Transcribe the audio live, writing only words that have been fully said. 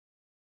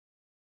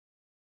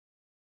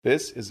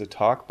This is a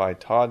talk by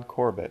Todd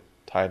Corbett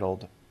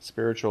titled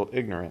Spiritual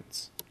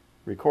Ignorance,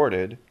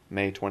 recorded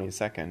May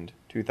 22nd,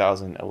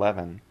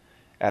 2011,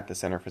 at the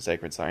Center for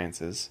Sacred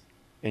Sciences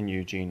in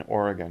Eugene,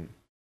 Oregon.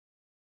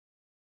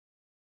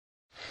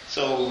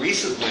 So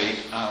recently,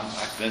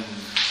 I've been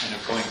kind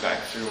of going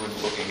back through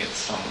and looking at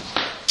some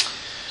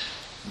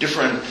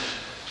different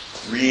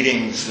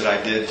readings that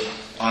I did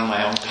on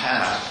my own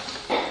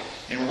path.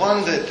 And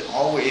one that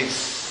always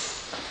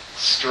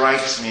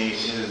strikes me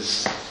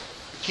is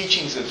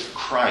teachings of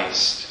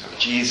Christ, of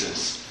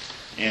Jesus,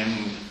 in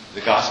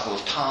the Gospel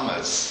of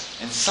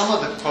Thomas, and some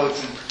of the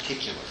quotes in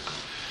particular.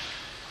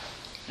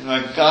 And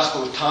the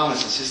Gospel of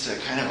Thomas is just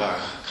a kind of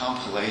a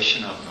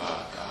compilation of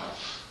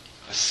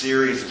a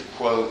series of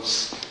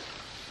quotes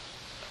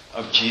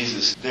of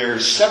Jesus. They're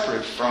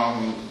separate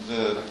from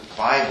the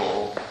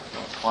Bible. You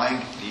don't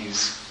find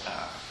these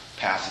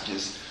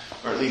passages,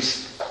 or at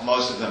least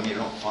most of them you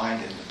don't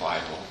find in the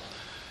Bible.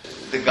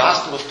 The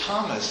Gospel of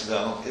Thomas,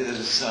 though,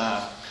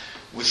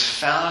 was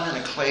found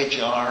in a clay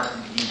jar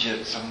in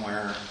Egypt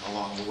somewhere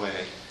along the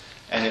way.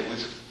 And it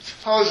was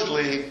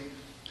supposedly,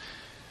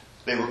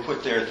 they were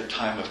put there at the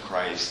time of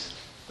Christ,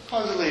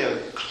 supposedly a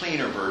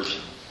cleaner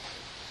version.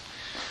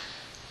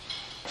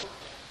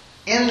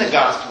 In the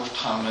Gospel of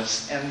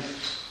Thomas, and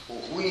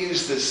we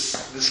use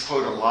this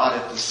quote a lot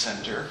at the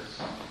center.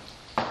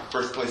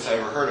 First place I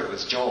ever heard it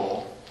was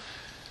Joel.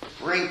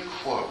 Great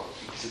quote,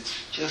 because it's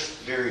just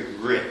very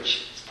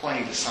rich. It's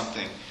pointing to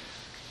something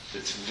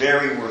that's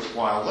very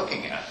worthwhile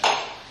looking at.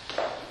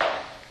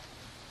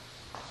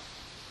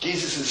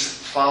 Jesus'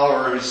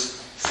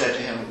 followers said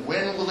to him,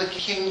 "When will the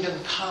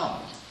kingdom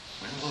come?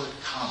 When will it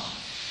come?"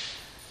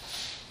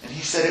 And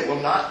he said, "It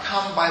will not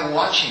come by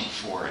watching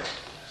for it.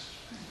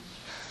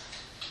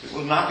 It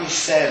will not be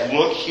said,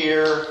 'Look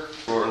here,'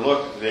 or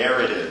 'Look,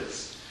 there it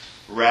is.'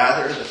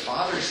 Rather, the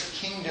Father's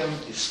kingdom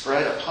is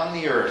spread upon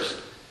the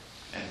earth,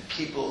 and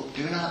people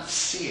do not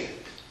see it.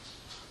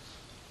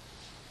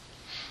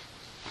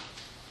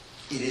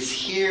 It is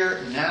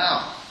here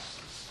now,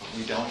 but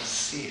we don't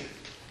see it.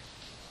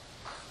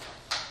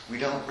 We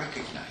don't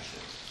recognize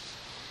it.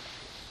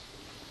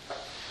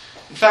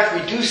 In fact,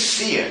 we do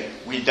see it.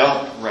 We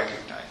don't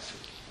recognize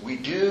it. We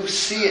do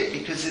see it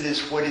because it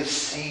is what is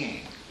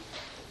seeing.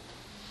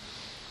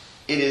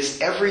 It is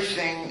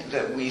everything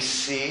that we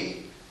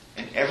see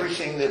and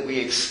everything that we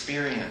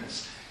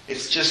experience.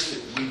 It's just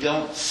that we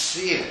don't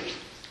see it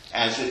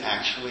as it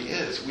actually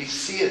is. We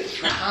see it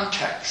through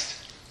context.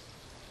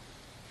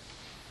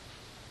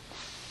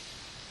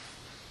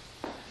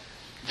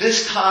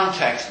 This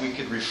context we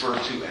could refer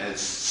to as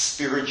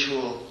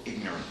spiritual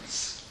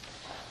ignorance.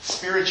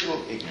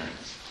 Spiritual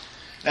ignorance.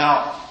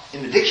 Now,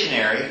 in the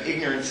dictionary,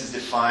 ignorance is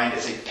defined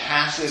as a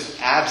passive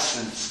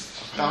absence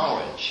of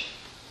knowledge,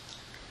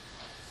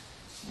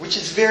 which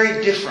is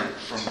very different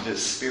from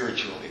this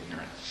spiritual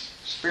ignorance.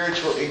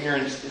 Spiritual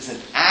ignorance is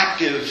an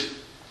active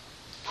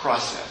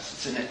process.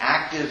 It's an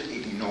active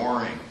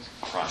ignoring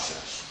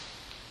process.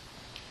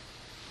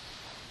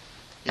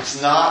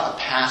 It's not a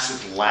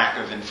passive lack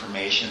of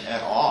information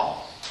at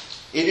all.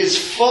 It is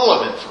full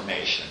of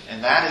information,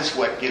 and that is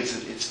what gives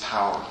it its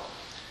power.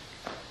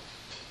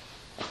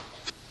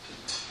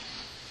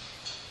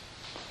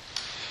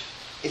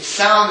 It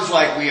sounds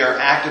like we are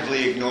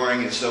actively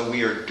ignoring as though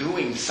we are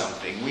doing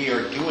something. We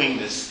are doing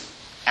this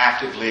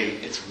actively.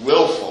 It's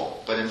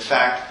willful, but in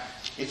fact,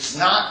 it's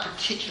not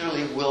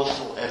particularly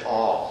willful at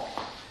all.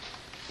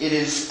 It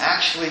is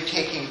actually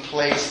taking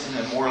place in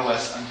a more or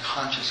less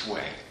unconscious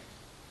way.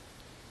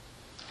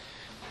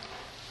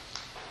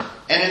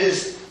 And it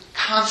is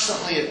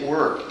constantly at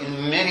work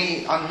on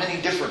many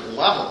different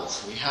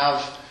levels. We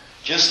have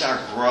just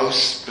our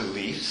gross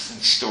beliefs and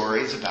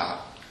stories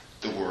about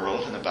the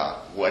world and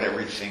about what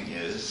everything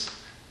is,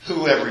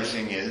 who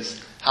everything is,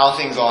 how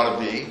things ought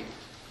to be.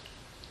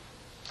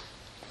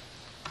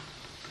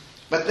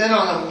 But then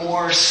on a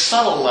more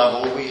subtle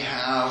level, we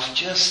have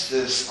just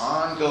this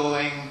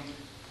ongoing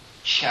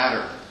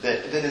chatter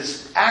that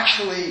is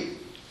actually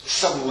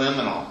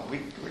subliminal.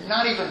 We're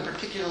not even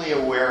particularly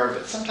aware of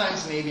it.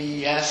 Sometimes maybe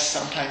yes,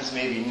 sometimes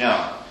maybe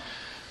no.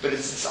 But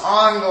it's this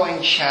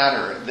ongoing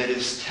chatter that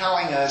is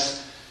telling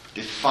us,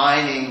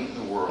 defining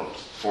the world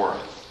for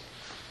us.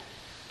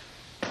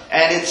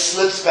 And it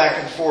slips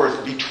back and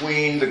forth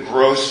between the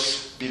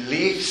gross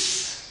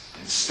beliefs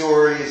and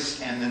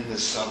stories and then the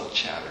subtle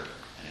chatter.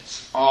 And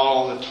it's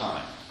all the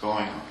time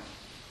going on,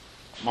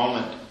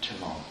 moment to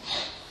moment.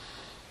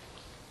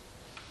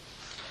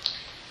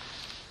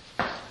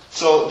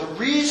 So the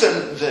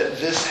reason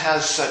that this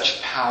has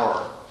such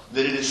power,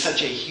 that it is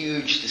such a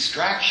huge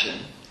distraction,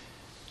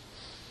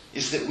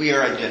 is that we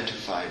are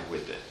identified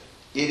with it.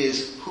 It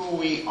is who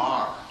we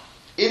are.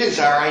 It is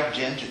our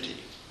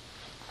identity.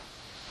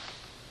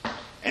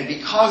 And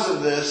because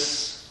of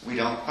this, we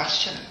don't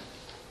question it.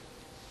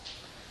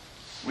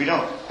 We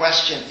don't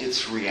question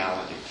its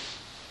reality.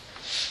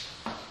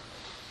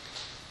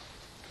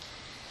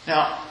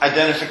 Now,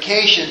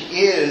 identification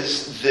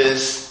is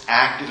this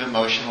active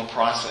emotional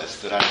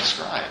process that I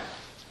described.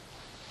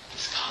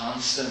 This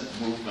constant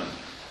movement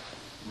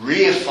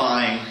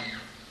reifying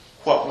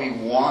what we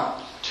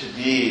want to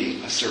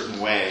be a certain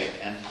way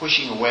and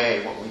pushing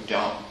away what we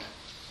don't.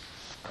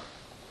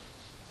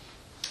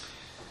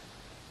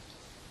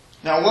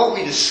 Now, what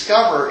we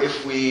discover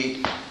if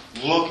we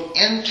look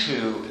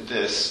into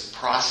this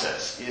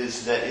process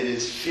is that it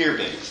is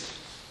fear-based.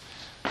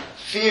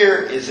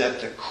 Fear is at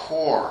the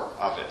core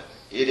of it.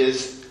 It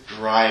is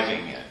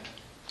driving it.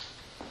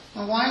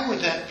 Now, why would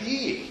that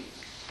be?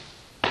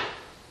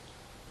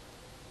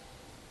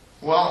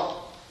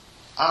 Well,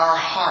 our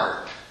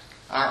heart,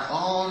 our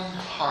own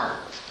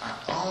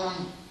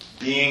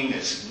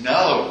beingness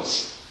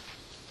knows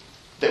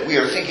that we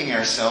are thinking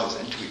ourselves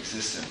into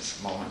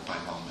existence moment by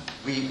moment.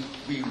 We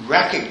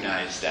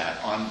recognize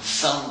that on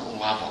some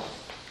level.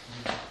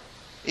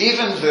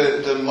 Even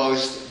the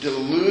most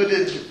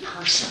deluded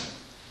person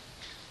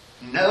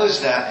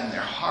knows that in their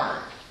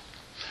heart.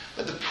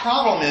 But the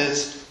problem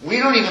is, we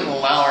don't even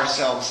allow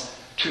ourselves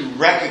to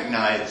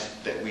recognize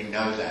that we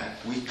know that.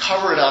 We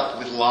cover it up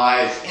with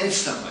lies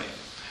instantly.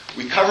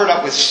 We cover it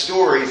up with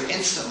stories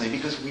instantly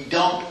because we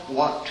don't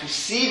want to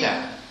see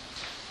that.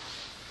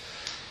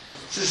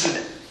 This is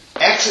an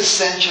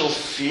existential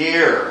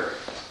fear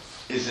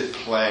is at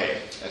play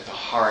at the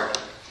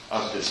heart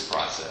of this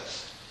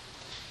process.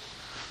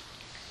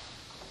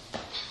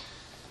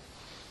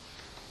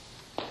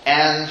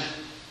 And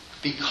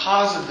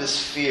because of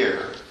this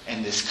fear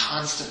and this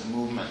constant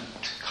movement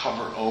to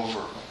cover over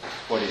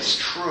what is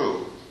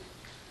true,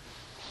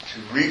 to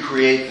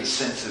recreate the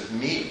sense of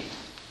me,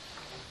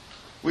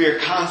 we are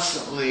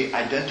constantly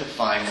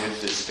identifying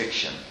with this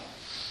fiction.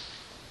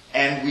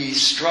 And we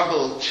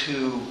struggle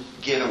to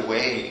get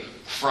away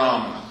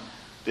from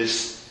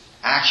this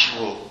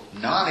actual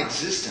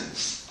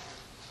non-existence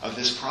of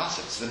this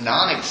process, the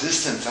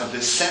non-existence of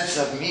this sense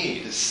of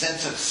me, this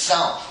sense of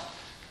self,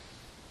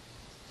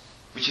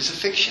 which is a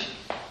fiction.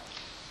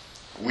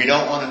 We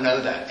don't want to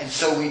know that. And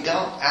so we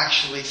don't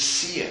actually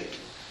see it.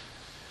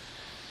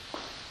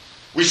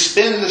 We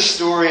spin the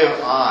story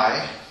of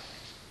I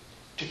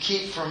to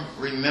keep from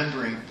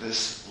remembering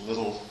this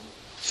little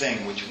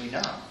thing which we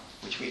know,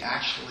 which we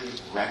actually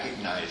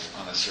recognize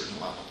on a certain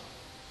level.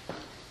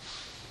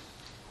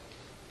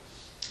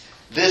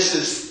 This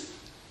is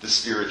the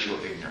spiritual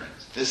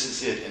ignorance. This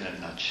is it in a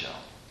nutshell.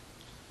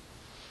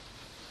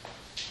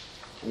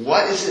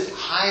 What is it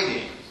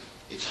hiding?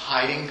 It's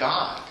hiding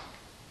God.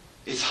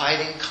 It's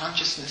hiding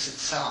consciousness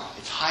itself.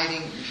 It's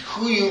hiding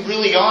who you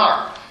really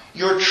are.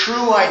 Your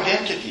true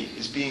identity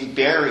is being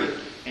buried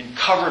and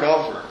covered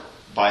over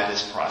by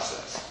this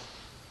process.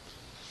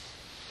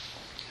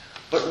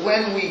 But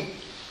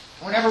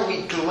whenever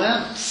we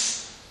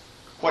glimpse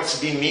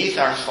what's beneath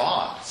our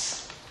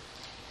thoughts,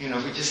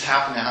 if we just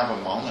happen to have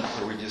a moment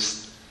where we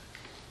just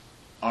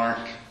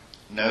aren't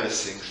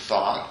noticing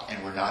thought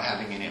and we're not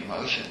having any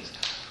emotions,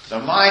 the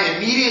mind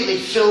immediately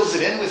fills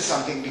it in with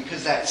something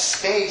because that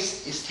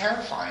space is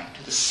terrifying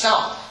to the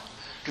self,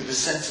 to the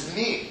sense of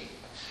me.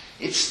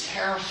 It's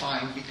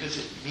terrifying because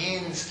it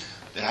means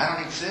that I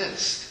don't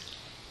exist.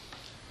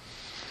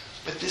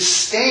 But this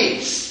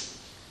space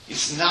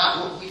is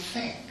not what we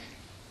think.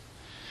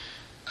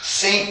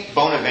 Saint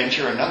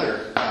Bonaventure,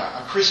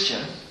 a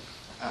Christian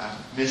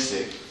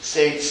mystic,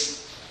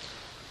 states,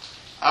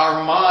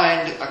 "Our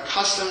mind,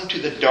 accustomed to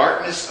the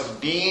darkness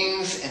of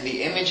beings and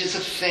the images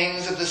of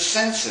things of the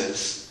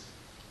senses,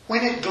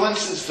 when it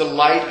glimpses the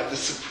light of the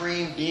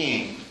Supreme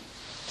Being,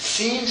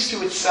 seems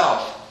to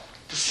itself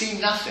to see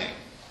nothing.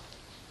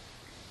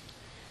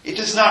 It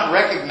does not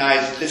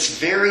recognize that this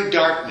very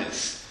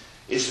darkness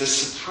is the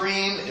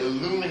supreme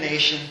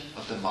illumination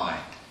of the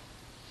mind."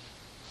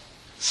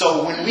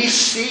 So when we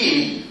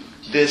see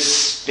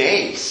this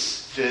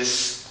space,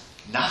 this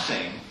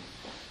nothing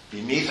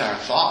beneath our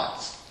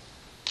thoughts,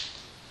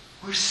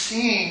 we're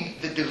seeing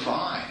the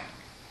divine,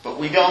 but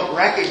we don't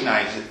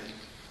recognize it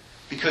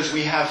because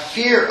we have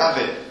fear of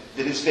it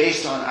that is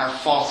based on our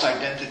false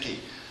identity.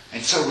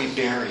 And so we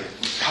bury it,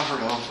 we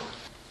cover it over.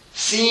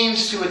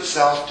 Seems to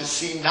itself to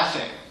see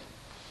nothing.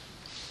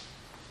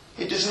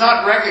 It does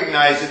not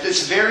recognize that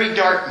this very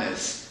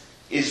darkness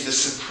is the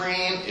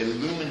supreme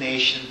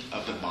illumination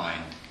of the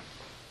mind.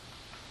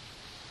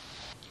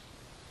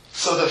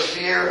 So the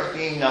fear of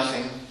being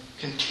nothing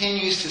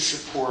continues to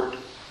support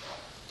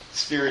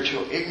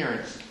spiritual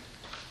ignorance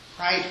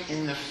right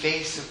in the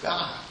face of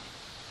God.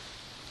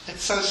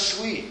 It's so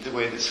sweet the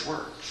way this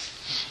works.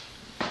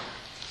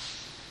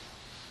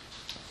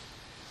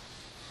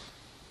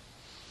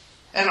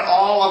 And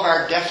all of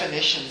our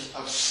definitions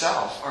of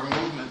self are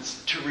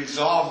movements to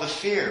resolve the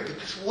fear,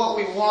 because what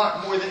we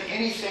want more than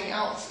anything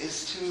else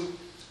is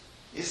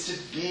to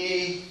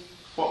be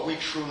what we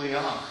truly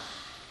are,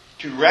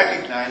 to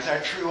recognize our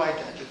true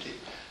identity.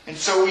 And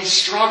so we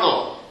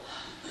struggle.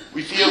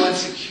 We feel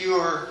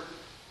insecure,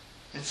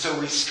 and so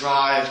we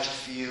strive to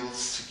feel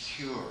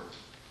secure.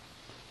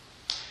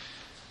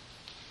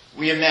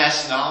 We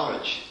amass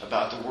knowledge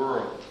about the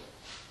world.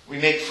 We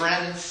make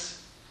friends,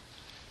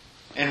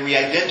 and we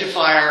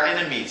identify our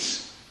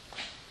enemies.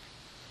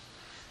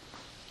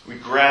 We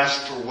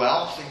grasp for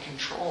wealth and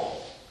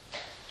control.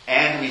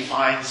 and we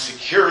find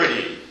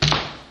security.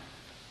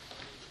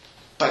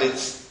 But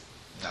it's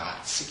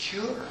not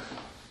secure.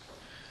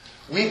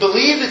 We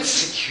believe it's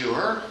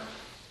secure,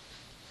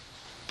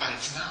 but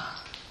it's not.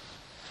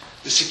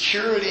 The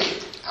security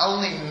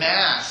only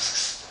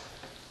masks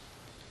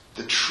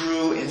the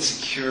true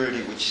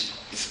insecurity, which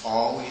is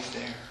always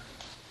there.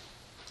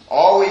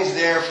 Always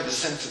there for the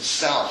sense of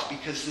self,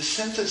 because the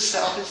sense of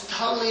self is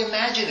totally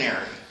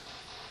imaginary.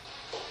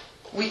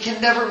 We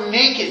can never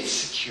make it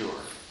secure.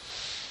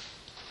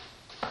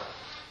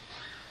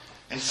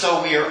 And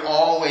so we are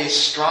always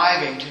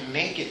striving to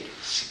make it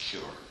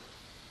secure.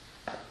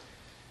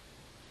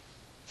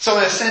 So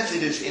in a sense,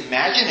 it is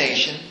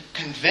imagination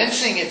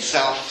convincing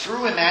itself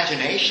through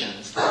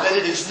imaginations that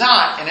it is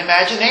not an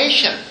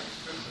imagination.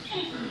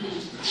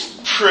 It's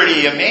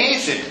pretty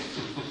amazing.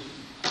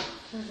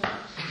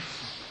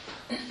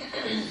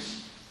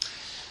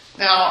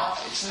 Now,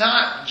 it's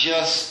not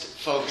just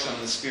folks on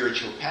the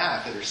spiritual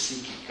path that are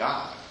seeking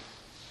God.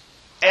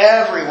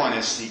 Everyone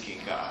is seeking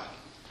God.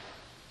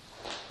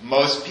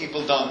 Most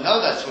people don't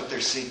know that's what they're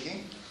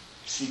seeking.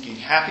 Seeking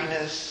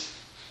happiness,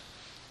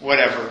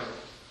 whatever.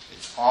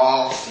 It's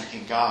all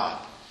seeking God.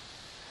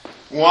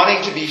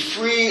 Wanting to be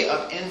free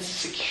of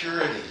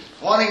insecurity.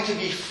 Wanting to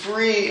be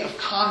free of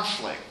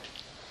conflict.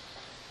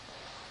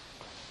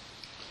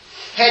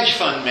 Hedge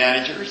fund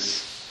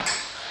managers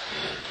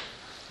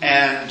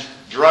and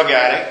drug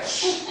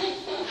addicts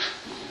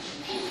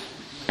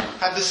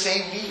have the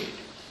same need.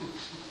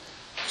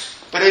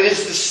 But it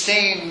is the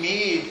same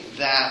need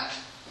that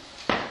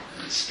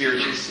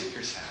spiritual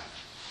seekers have.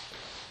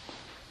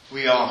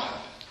 We all have it.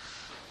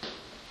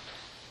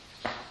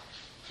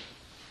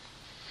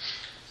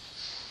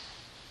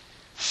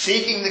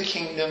 Seeking the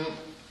kingdom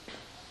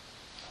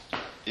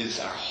is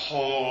our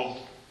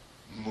whole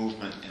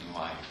movement in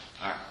life.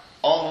 Our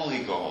only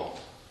goal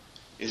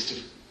is to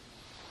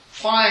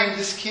find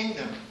this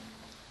kingdom.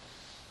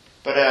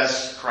 But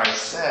as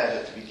Christ said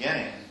at the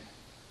beginning,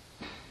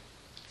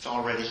 it's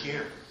already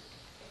here.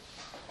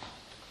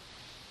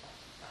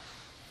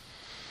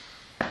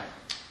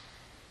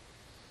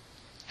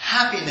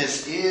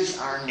 Happiness is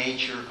our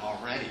nature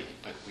already,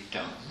 but we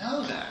don't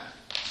know that.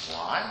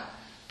 Why?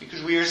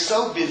 Because we are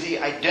so busy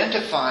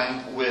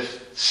identifying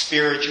with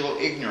spiritual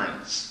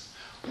ignorance.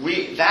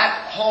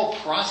 That whole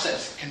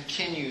process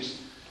continues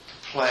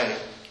to play,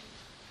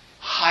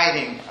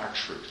 hiding our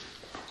truth.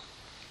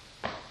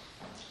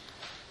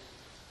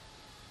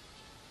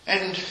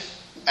 And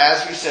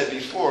as we said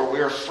before,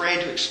 we're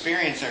afraid to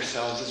experience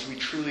ourselves as we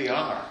truly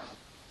are.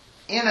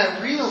 In a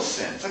real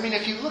sense,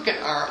 if you look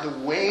at the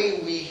way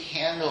we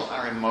handle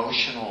our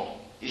emotional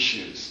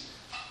issues,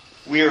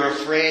 we are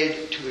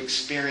afraid to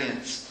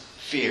experience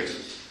fear.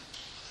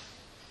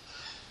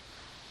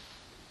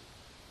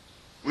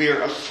 We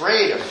are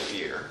afraid of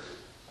fear.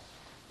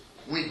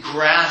 We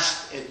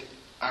grasp at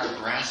our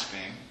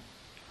grasping.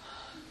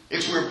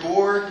 If we're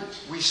bored,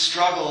 we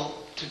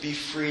struggle to be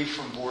free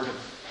from boredom.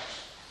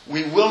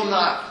 We will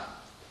not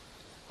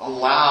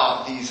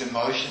allow these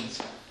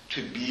emotions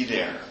to be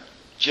there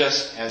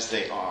just as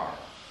they are.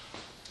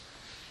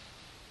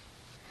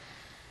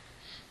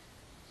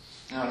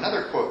 Now,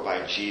 another quote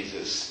by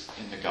Jesus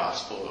in the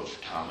Gospel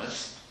of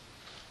Thomas.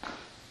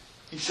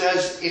 He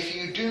says, "If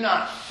you do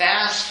not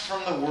fast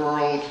from the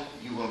world,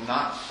 you will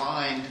not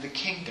find the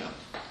kingdom."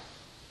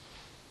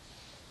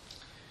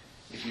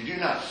 If you do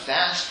not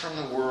fast from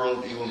the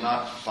world, you will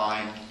not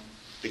find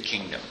the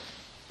kingdom.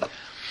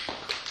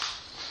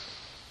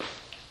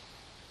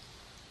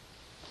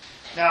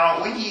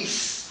 Now, when he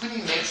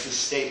makes this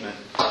statement,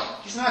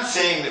 he's not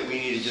saying that we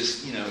need to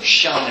just,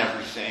 shun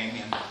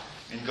everything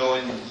and go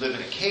and live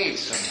in a cave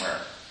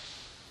somewhere.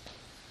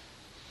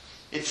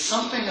 It's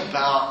something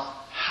about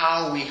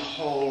how we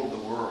hold the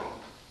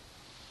world,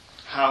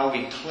 how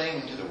we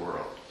cling to the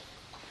world.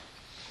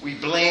 We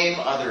blame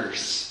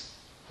others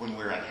when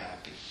we're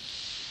unhappy.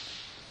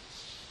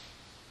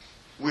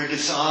 We're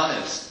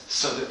dishonest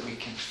so that we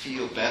can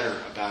feel better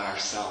about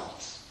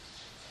ourselves.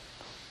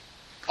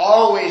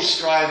 Always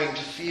striving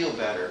to feel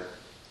better.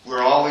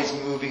 We're always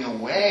moving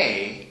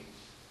away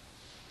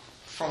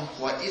from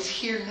what is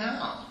here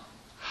now,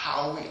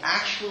 how we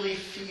actually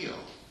feel.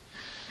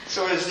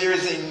 So as there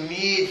is a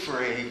need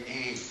for a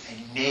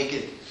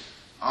naked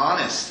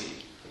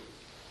honesty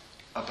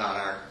about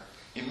our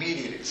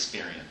immediate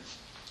experience.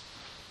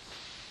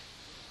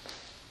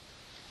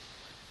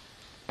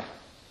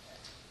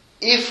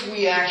 If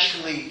we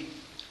actually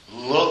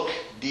look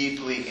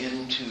deeply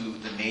into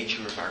the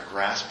nature of our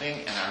grasping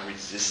and our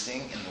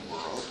resisting in the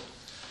world,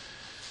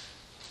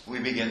 we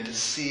begin to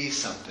see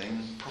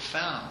something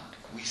profound.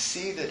 We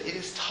see that it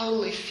is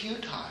totally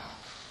futile.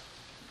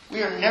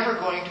 We are never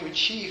going to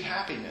achieve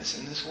happiness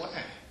in this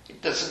way.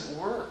 It doesn't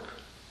work.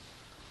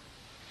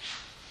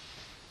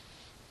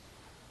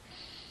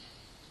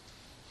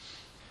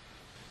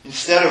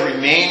 Instead of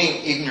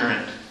remaining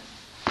ignorant,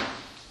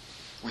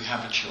 we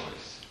have a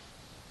choice.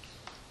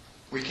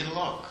 We can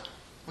look.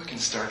 We can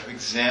start to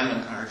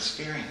examine our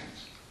experience.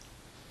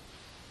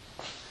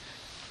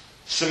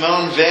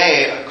 Simone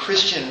Weil, a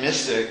Christian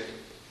mystic,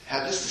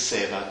 had this to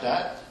say about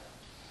that.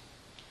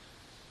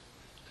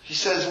 He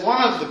says,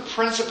 one of the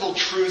principal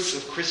truths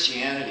of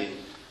Christianity,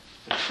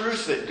 the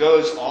truth that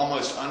goes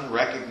almost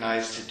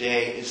unrecognized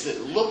today, is that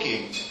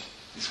looking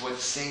is what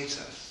saves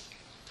us.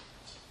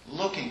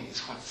 Looking is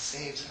what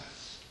saves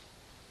us.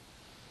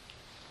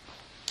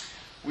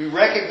 We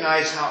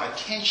recognize how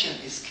attention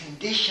is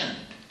conditioned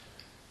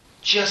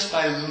just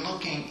by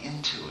looking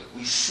into it.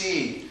 We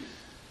see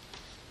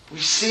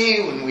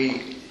when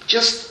we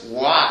just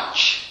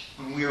watch,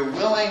 when we are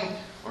willing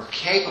or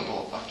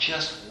capable of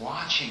just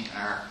watching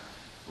our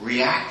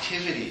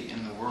reactivity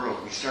in the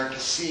world, we start to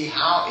see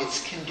how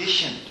it's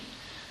conditioned.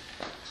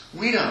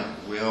 We don't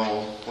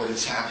will what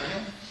is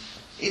happening.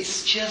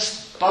 It's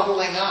just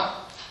bubbling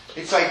up.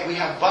 It's like we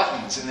have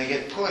buttons and they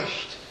get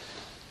pushed.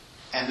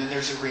 And then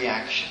there's a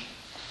reaction.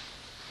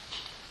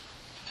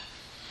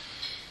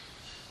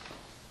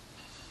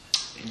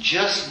 And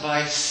just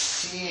by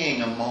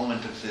seeing a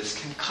moment of this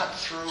can cut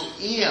through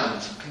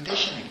eons of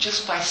conditioning.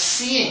 Just by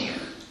seeing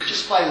it.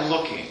 Just by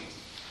looking.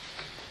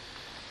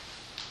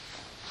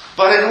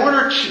 But in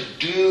order to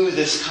do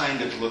this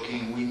kind of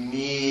looking, we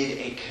need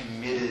a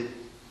committed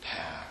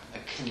path, a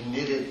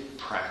committed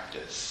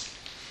practice.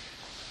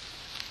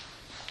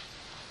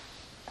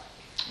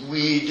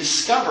 We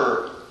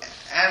discover,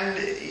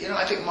 and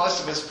I think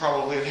most of us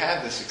probably have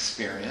had this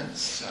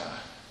experience.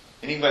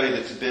 Anybody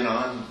that's been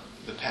on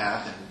the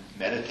path and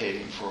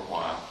meditating for a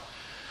while,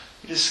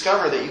 you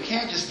discover that you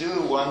can't just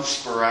do one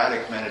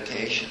sporadic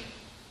meditation.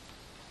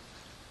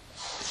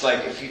 It's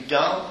like if you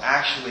don't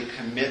actually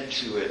commit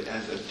to it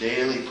as a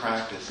daily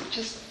practice, it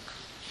just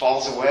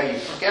falls away. You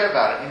forget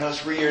about it.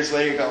 3 years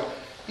later you go,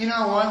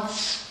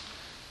 once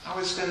I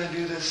was going to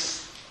do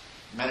this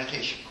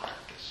meditation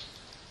practice.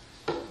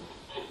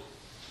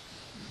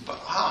 But,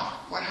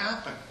 what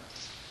happened?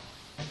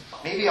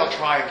 Maybe I'll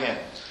try again.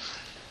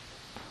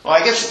 Well,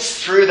 I guess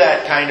it's through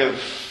that kind of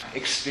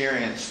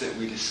experience that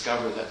we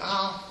discover that,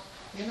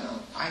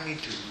 I need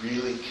to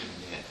really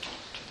commit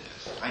to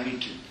this. I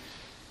need to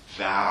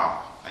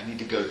vow. I need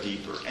to go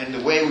deeper. And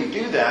the way we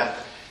do that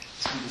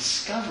is we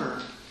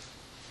discover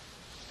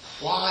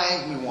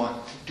why we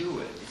want to do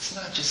it. It's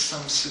not just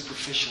some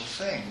superficial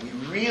thing. We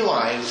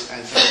realize,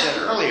 as I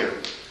said earlier,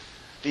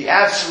 the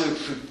absolute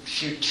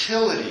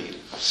futility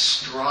of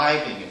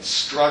striving and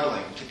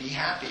struggling to be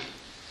happy.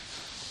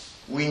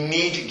 We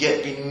need to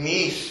get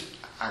beneath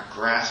our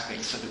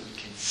grasping so that we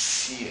can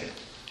see it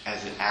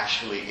as it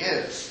actually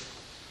is.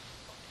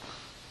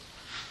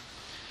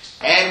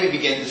 And we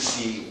begin to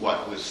see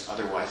what was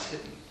otherwise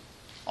hidden.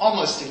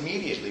 Almost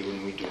immediately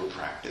when we do a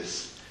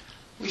practice,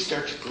 we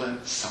start to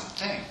glimpse some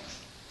things.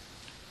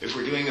 If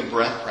we're doing a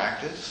breath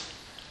practice,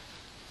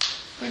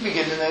 we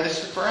begin to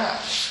notice the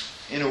breath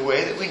in a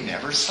way that we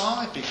never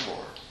saw it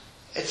before.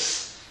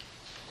 It's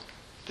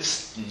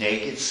this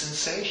naked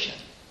sensation.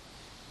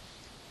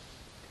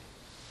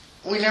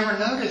 We never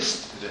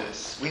noticed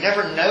this. We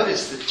never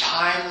noticed the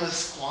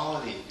timeless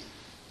quality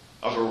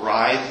of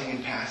arising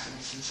and passing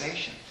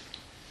sensations.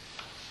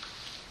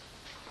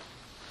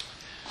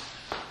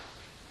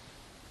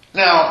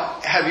 Now,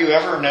 have you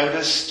ever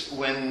noticed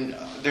when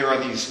there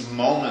are these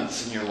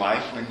moments in your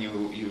life when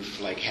you've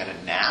had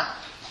a nap,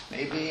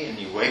 maybe, and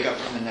you wake up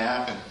from the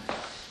nap and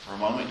for a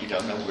moment you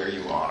don't know where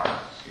you are.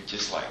 You're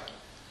just like,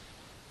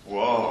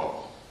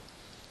 whoa.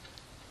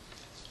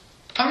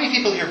 How many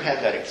people here have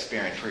had that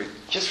experience where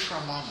just for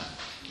a moment?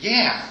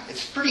 Yeah,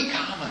 it's pretty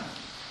common.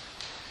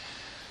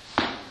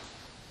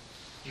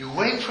 You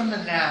wake from the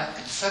nap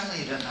and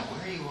suddenly you don't know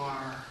where you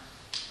are,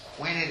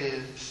 when it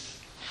is.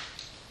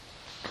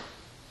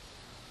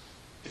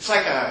 It's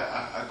like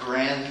a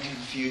grand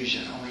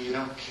confusion, only you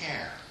don't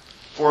care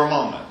for a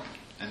moment.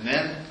 And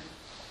then,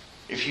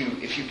 if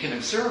you can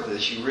observe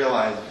this, you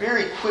realize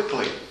very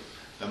quickly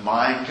the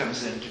mind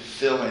comes in to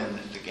fill in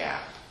the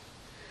gap.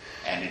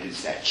 And it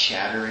is that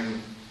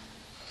shattering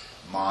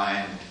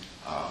mind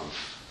of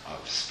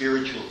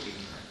spiritual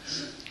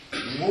ignorance,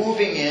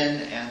 moving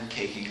in and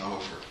taking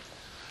over.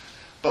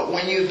 But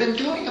when you've been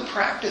doing a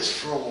practice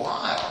for a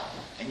while,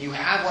 and you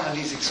have one of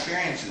these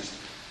experiences,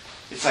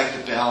 it's like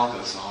the bell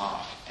goes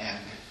off, and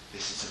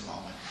this is a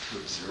moment to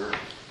observe.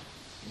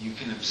 And you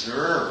can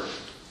observe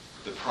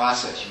the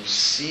process. You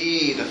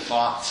see the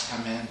thoughts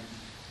come in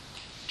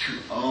to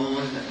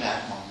own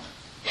that moment,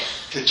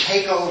 to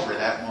take over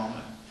that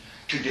moment,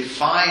 to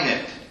define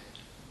it,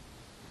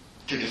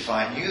 to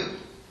define you.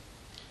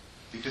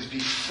 Because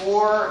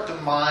before the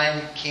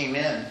mind came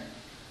in,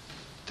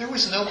 there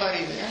was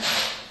nobody there.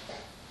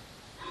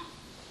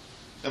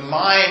 The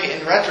mind,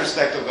 in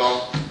retrospect, will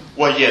go,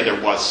 well, yeah,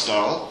 there was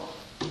so.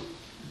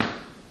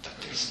 But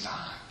there's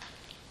not.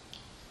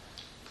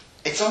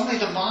 It's only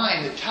the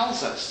mind that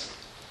tells us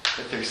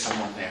that there's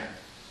someone there.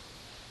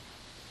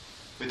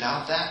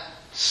 Without that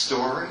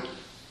story,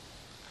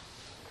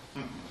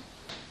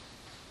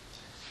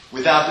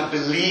 without the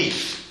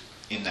belief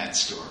in that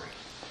story,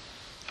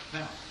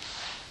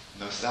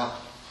 no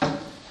self.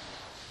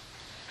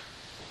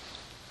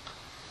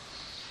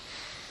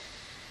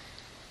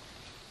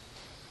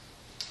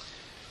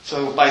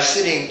 So by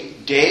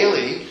sitting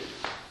daily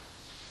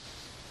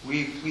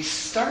we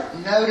start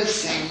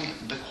noticing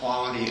the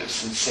quality of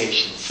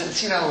sensation.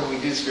 Since, when we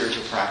do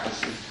spiritual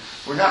practices,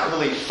 we're not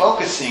really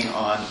focusing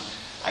on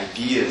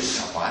ideas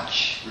so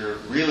much. We're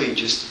really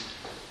just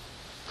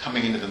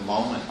coming into the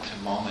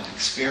moment-to-moment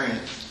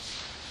experience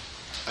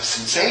of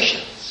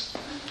sensations.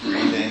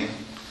 Breathing,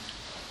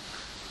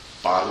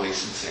 bodily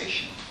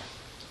sensation.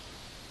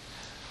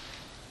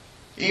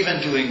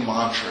 Even doing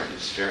mantra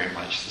is very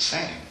much the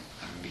same.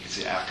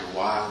 Because after a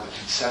while, the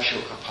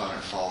conceptual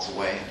component falls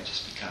away and it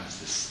just becomes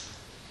this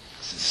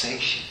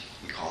sensation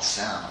we call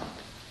sound,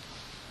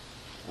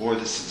 or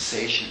the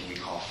sensation we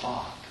call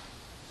thought.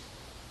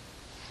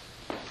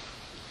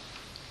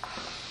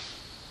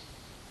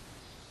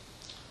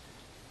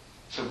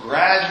 So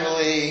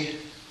gradually,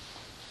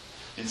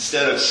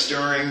 instead of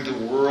stirring the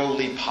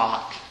worldly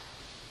pot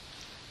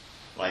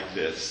like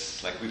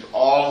this, like we've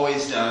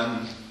always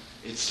done,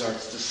 it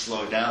starts to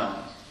slow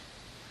down.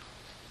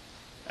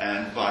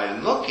 And by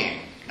looking,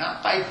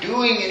 not by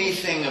doing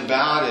anything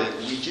about it,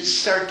 we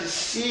just start to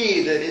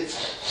see that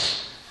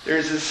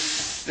there's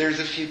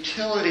a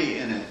futility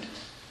in it.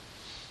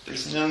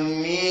 There's no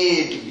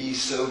need to be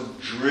so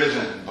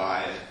driven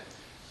by it.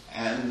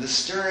 And the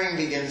stirring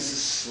begins to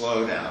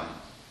slow down.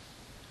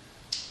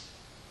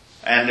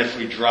 And if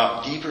we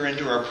drop deeper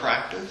into our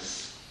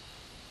practice,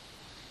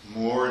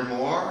 more and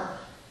more,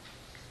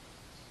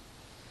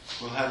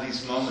 we'll have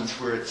these moments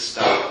where it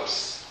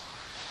stops.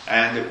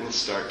 And it will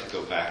start to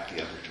go back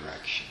the other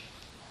direction.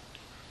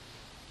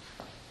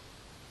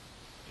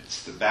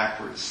 It's the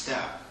backward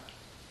step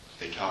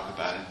they talk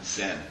about in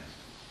Zen.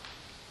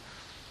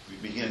 We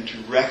begin to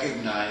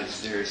recognize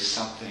there is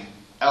something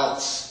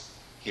else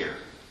here.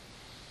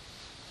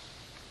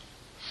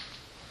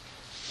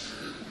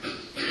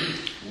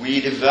 We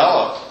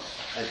develop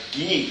a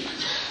deep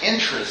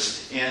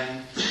interest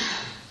in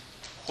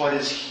what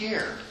is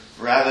here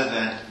rather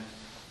than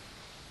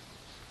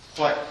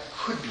what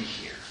could be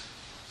here.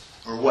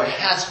 Or what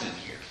has been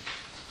here.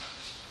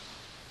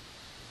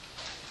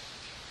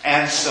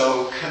 And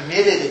so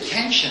committed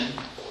attention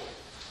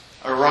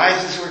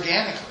arises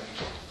organically.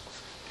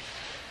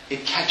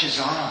 It catches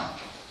on.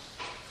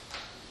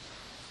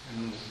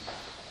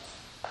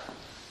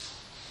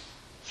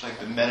 It's like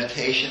the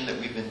meditation that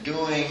we've been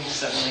doing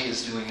suddenly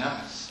is doing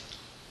us.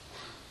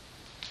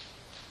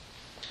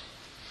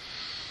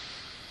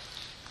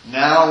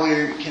 Now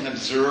we can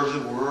observe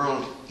the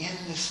world in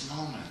this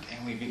moment.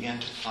 And we begin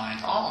to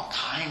find all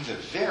kinds of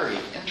very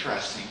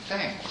interesting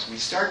things. We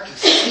start to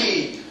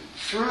see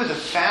through the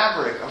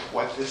fabric of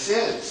what this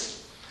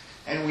is.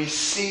 And we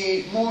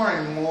see more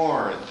and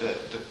more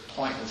the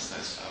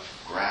pointlessness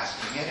of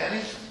grasping at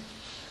anything.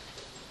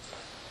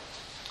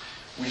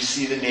 We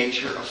see the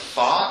nature of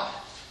thought.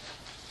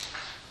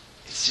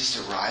 It's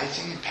just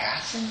arising and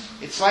passing.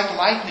 It's like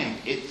lightning.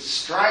 It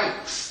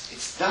strikes.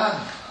 It's done.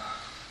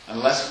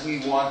 Unless we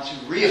want to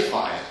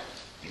reify it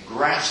and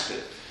grasp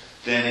it,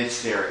 then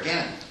it's there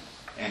again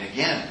and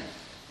again.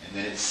 And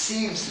then it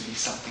seems to be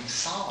something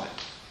solid.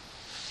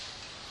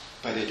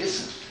 But it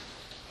isn't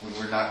when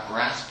we're not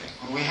grasping.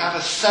 When we have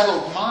a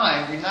settled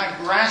mind, we're not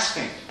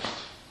grasping.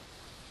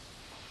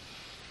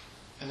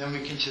 And then we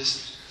can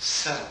just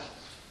settle,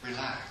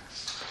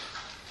 relax.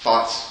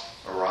 Thoughts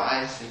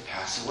arise, they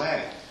pass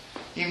away.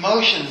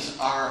 Emotions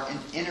are an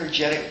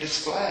energetic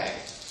display.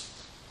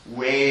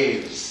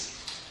 Waves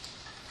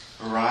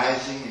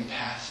arising and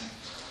passing.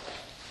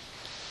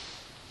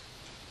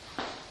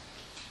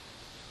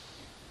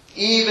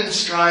 Even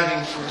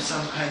striving for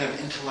some kind of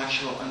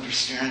intellectual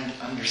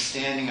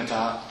understanding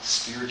about the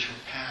spiritual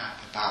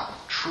path,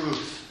 about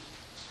truth,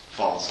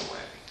 falls away.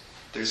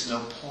 There's no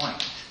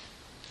point.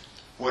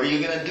 What are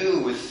you going to do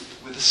with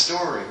a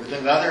story, with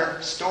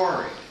another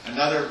story,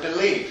 another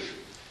belief?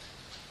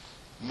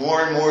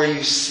 More and more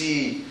you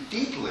see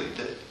deeply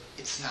that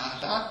it's not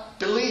about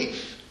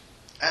belief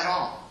at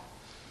all.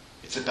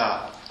 It's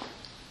about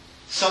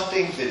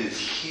something that is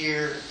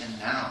here and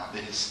now,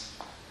 that is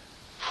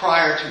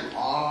prior to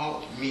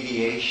all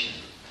mediation,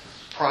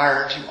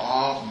 prior to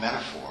all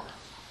metaphor.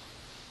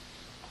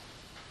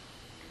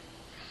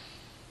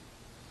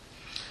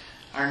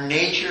 Our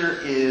nature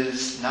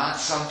is not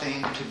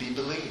something to be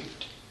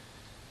believed.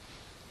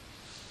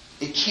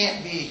 It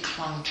can't be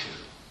clung to.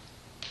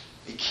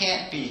 It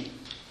can't be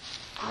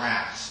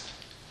grasped.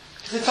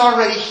 Because it's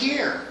already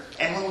here.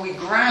 And when we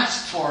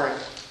grasp for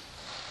it,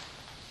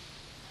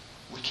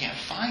 we can't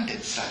find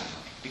it suddenly.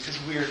 Because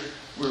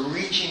we're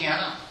reaching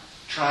out,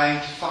 trying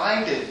to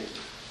find it.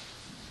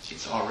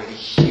 It's already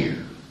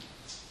here.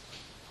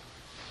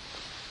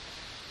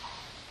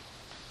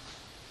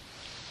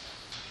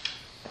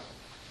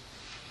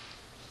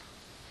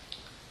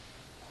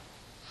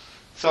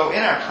 So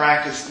in our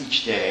practice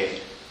each day,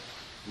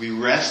 we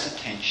rest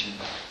attention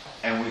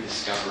and we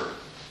discover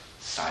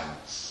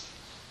silence.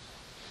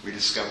 We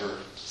discover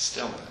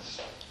stillness.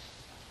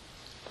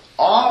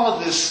 All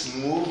of this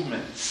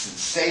movement,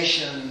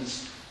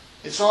 sensations,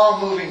 it's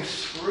all moving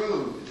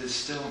through the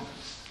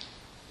stillness.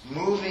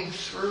 Moving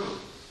through.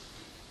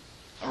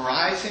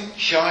 Arising,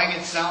 showing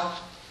itself,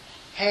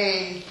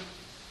 hey,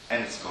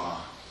 and it's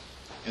gone.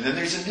 And then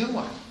there's a new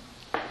one.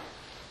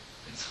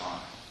 It's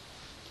gone.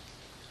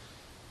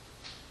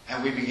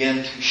 And we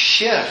begin to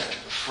shift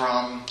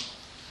from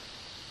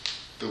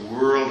the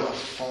world of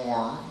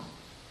form.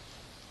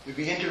 We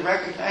begin to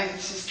recognize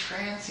this is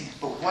transient.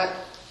 But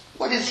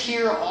what is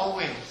here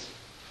always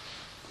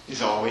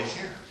is always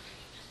here.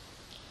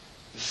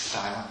 This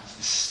silence,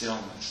 this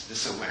stillness,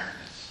 this awareness.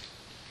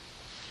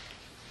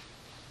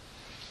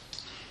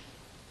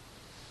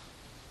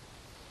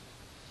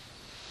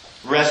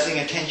 Resting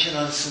attention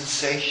on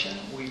sensation,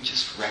 we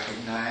just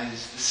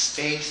recognize the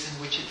space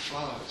in which it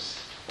flows.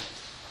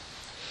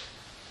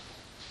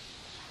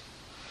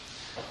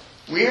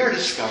 We are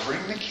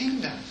discovering the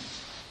kingdom.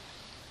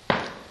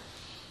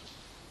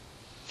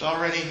 It's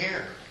already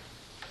here.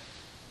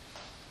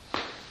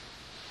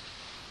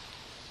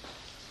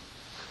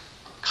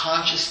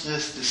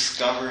 Consciousness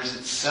discovers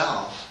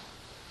itself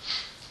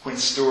when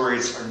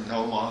stories are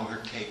no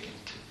longer taken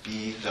to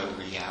be the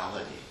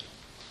reality.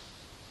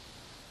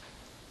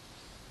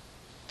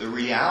 The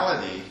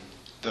reality,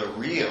 the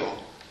real,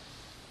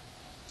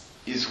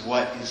 is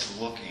what is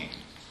looking.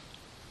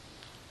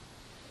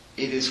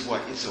 It is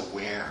what is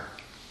aware.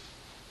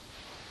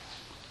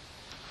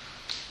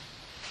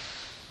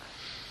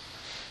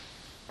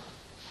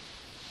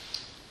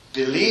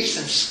 Beliefs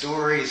and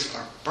stories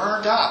are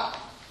burned up,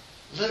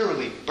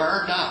 literally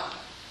burned up,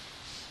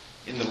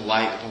 in the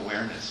light of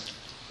awareness.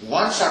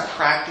 Once our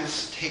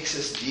practice takes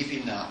us deep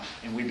enough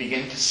and we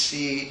begin to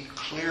see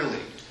clearly,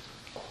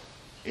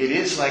 it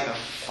is like a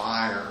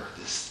fire.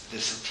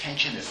 This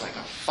attention is like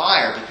a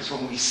fire, because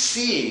when we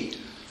see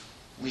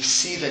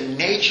the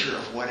nature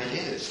of what it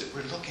is that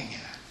we're looking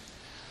at.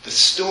 The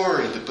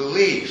story, the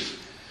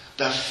belief,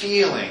 the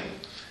feeling,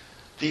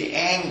 the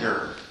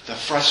anger, the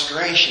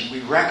frustration.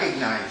 We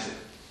recognize it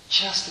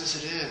just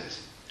as it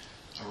is,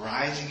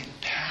 arising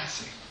and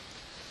passing.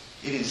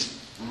 It is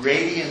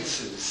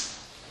radiances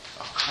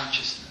of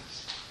consciousness.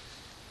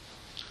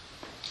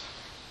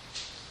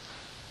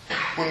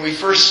 When we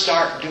first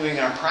start doing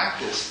our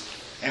practice,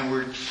 and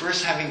we're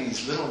first having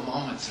these little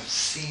moments of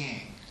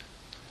seeing,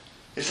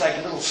 it's like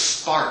little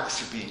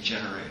sparks are being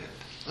generated,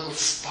 little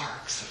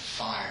sparks of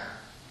fire.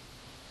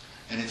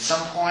 And at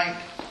some point,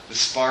 the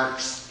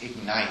sparks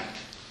ignite,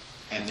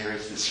 and there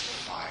is this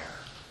fire.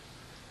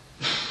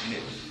 And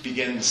it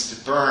begins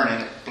to burn,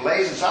 and it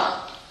blazes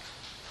up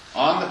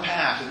on the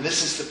path. And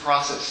this is the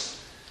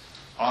process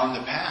on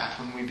the path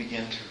when we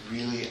begin to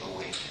really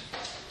awaken.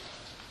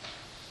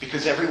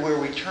 Because everywhere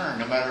we turn,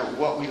 no matter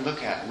what we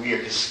look at, we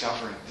are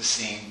discovering the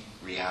same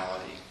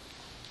reality.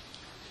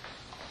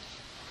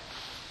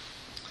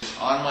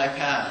 On my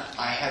path,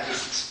 I had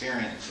this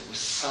experience. It was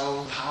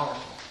so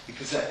powerful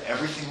because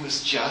everything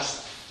was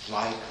just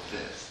like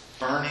this.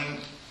 Burning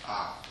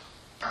up.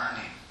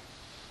 Burning.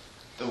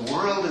 The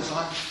world is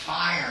on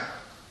fire.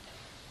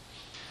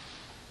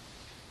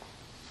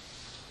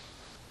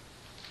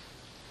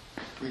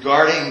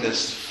 Regarding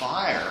this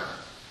fire,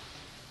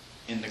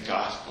 in the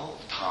Gospel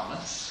of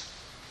Thomas,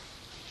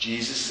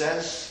 Jesus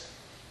says,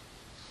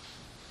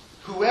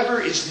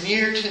 "Whoever is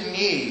near to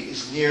me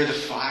is near the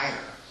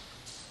fire.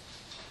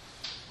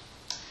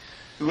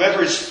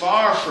 Whoever is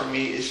far from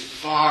me is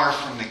far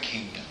from the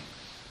kingdom."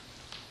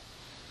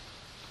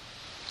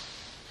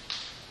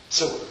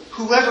 So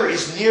whoever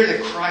is near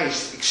to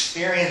Christ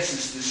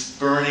experiences this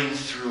burning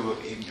through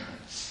of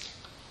ignorance.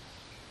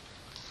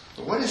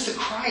 But what is the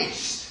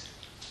Christ?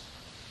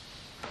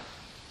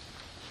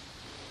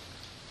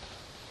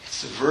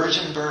 It's the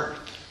virgin birth.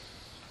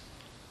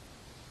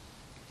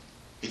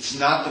 It's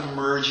not the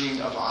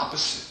merging of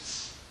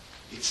opposites.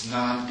 It's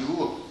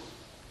non-dual.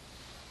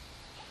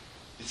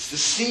 It's the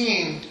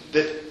seeing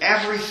that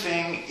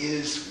everything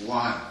is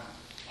one,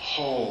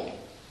 whole.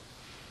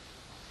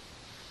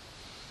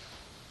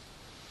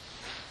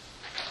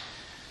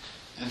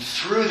 And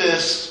through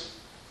this,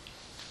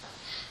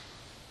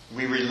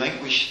 we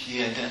relinquish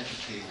the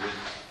identity with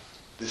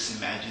this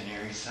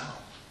imaginary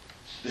self,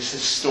 this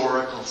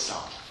historical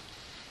self.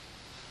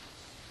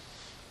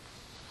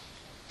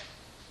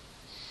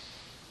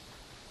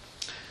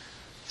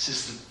 This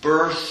is the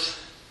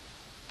birth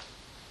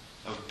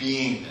of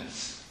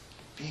beingness.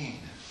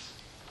 Beingness.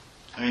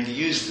 I mean, to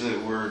use the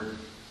word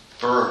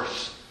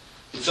birth,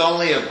 it's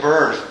only a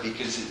birth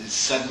because it is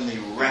suddenly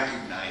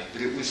recognized,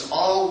 but it was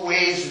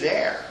always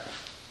there.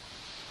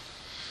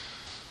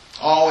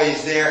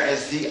 Always there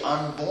as the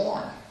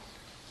unborn.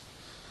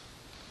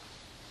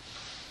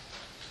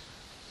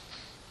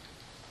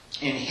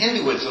 In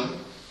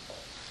Hinduism,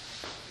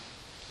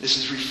 this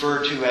is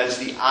referred to as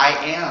the I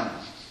Am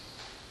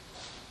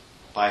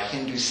by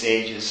Hindu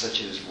sages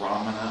such as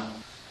Ramana,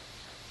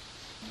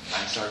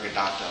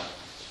 Nisargadatta.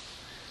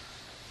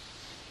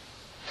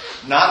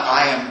 Not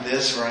I am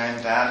this or I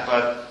am that,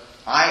 but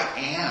I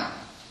am.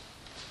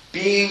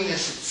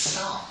 Beingness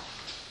itself.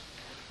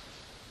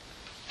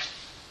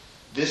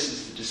 This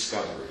is the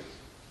discovery.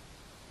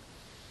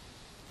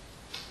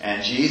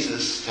 And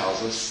Jesus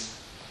tells us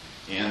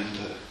in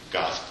the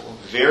Gospel,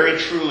 "Very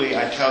truly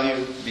I tell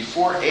you,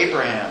 before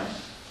Abraham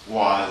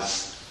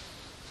was,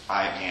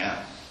 I am."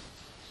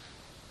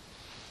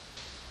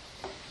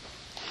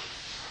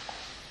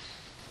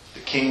 The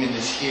kingdom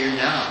is here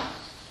now.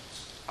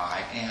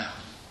 I am.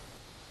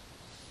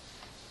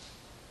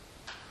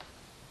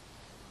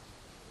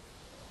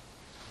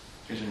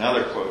 Here's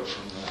another quote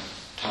from the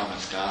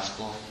Thomas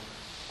Gospel.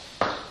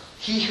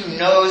 He who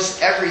knows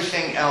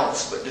everything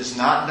else but does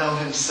not know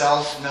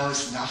himself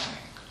knows nothing.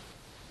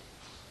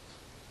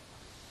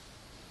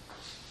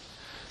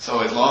 So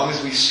as long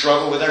as we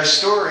struggle with our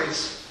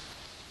stories,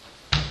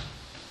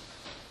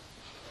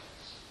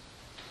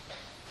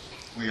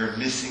 we are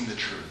missing the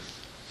truth.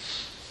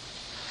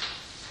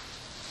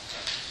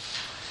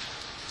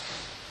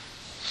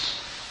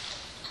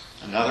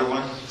 Another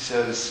one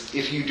says,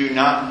 if you do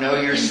not know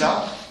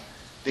yourself,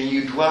 then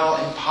you dwell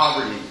in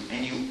poverty,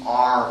 and you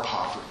are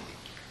poverty.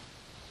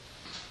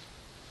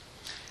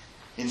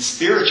 In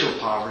spiritual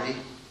poverty,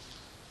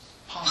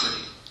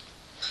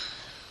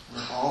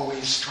 we're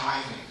always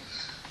striving.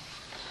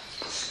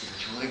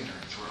 Spiritual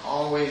ignorance, we're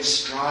always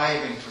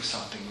striving for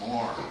something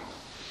more.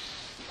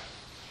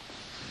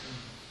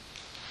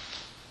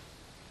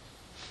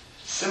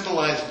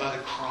 Symbolized by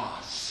the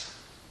cross.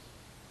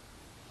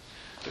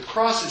 The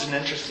cross is an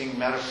interesting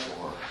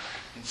metaphor,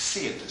 and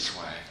see it this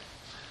way.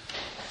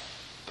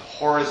 The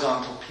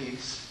horizontal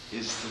piece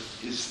is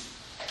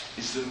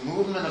the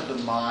movement of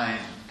the mind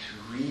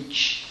to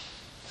reach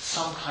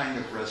some kind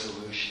of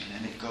resolution,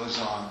 and it goes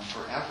on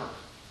forever.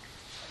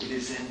 It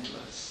is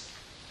endless.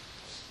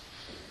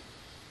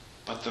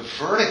 But the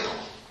vertical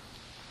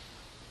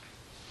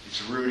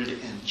is rooted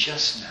in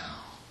just now.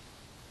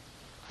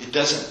 It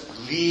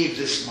doesn't leave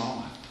this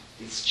moment.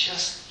 It's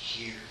just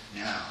here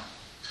now.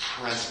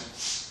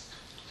 Presence.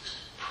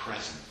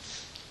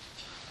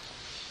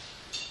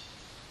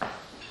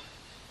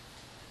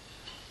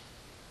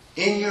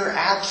 In your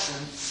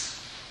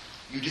absence,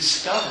 you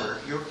discover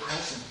your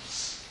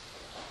presence.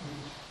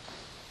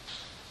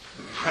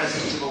 The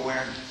presence of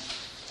awareness.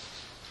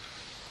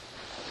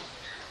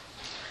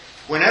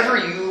 Whenever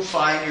you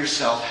find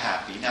yourself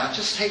happy, now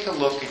just take a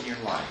look in your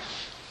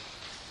life.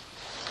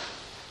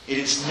 It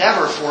is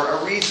never for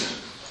a reason.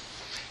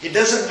 It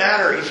doesn't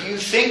matter if you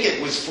think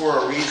it was for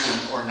a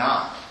reason or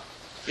not.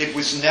 It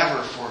was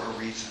never for a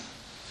reason.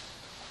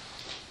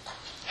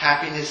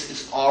 Happiness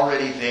is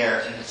already there,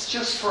 and it's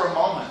just for a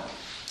moment.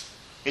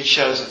 It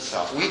shows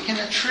itself. We can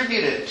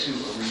attribute it to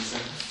a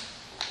reason,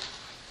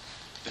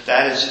 but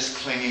that is just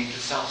clinging to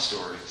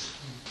self-stories.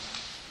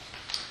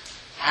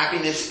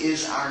 Happiness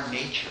is our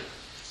nature.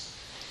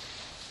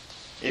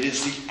 It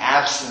is the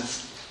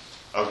absence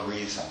of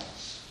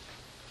reasons.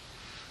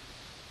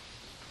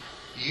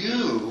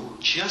 You,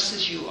 just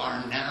as you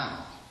are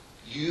now,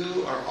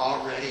 you are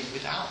already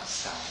without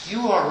self.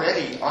 You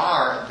already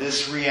are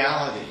this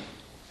reality.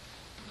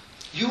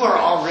 You are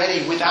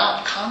already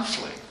without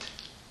conflict,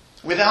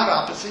 without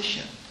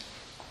opposition.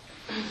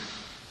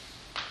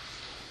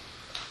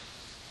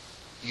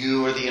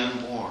 You are the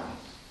unborn.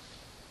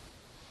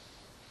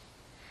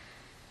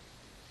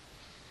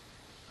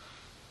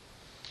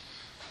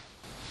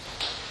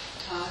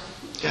 Todd,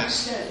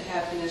 Yes. you said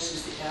happiness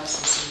is the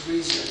absence of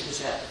reason. Is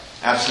that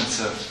Absence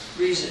of...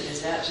 reason?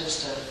 Is that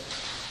just a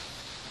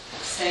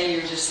saying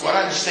you're just saying?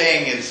 What I'm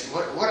saying is,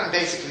 what I'm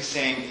basically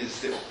saying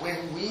is that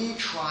when we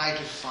try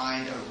to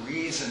find a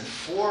reason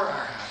for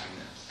our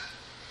happiness,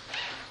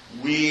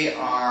 we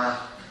are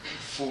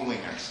fooling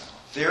ourselves.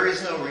 There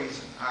is no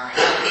reason. Our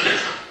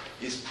happiness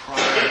is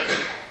prior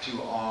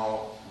to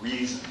all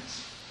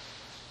reasons,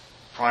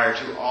 prior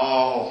to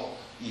all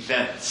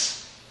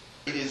events.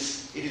 It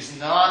is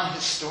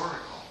non-historical.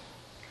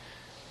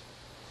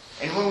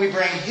 And when we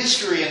bring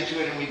history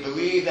into it and we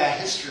believe that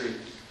history,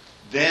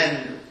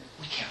 then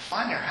we can't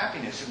find our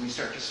happiness and we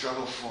start to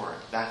struggle for it.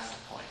 That's the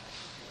point.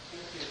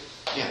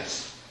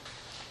 Yes.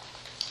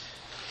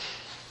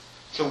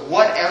 So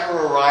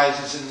whatever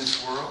arises in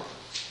this world,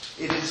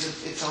 it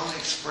is its own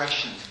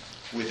expression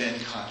within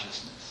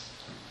consciousness.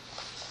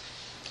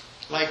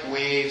 Like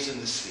waves in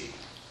the sea.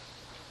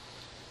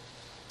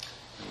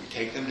 When we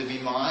take them to be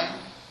mine,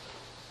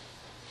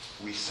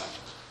 we suffer.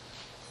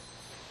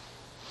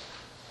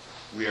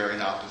 We are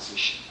in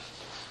opposition.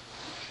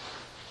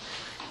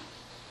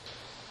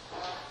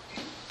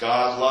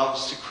 God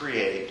loves to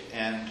create,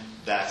 and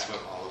that's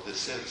what all of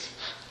this is.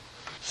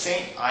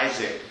 Saint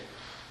Isaac,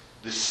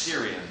 the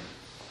Syrian,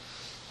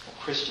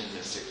 a Christian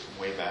mystic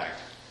from way back,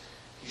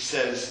 he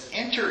says,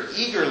 "Enter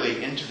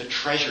eagerly into the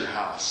treasure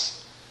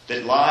house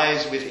that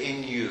lies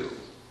within you,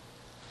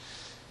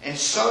 and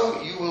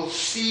so you will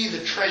see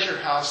the treasure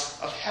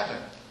house of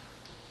heaven,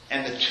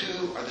 and the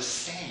two are the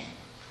same.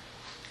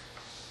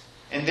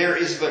 And there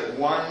is but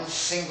one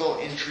single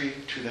entry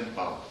to them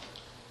both.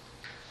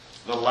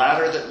 The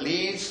ladder that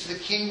leads to the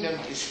kingdom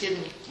is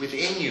hidden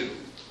within you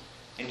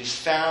and is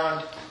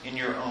found in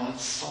your own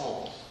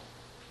soul.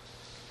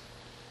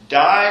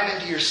 Dive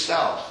into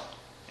yourself,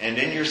 and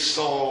in your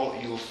soul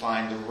you will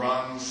find the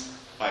rungs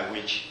by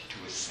which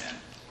to ascend."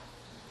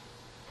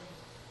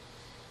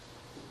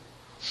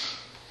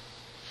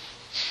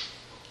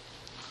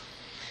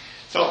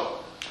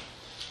 So,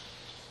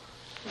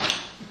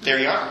 there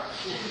you are.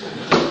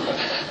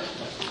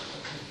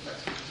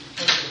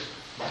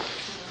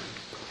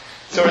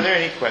 So are there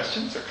any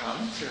questions or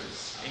comments or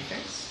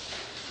anything?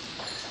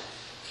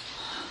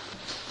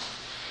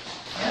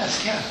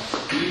 Yes, Ken.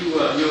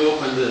 You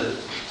opened the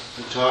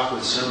talk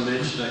with some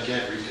mention, I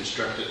can't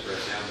reconstruct it right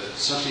now, but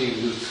something to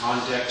do with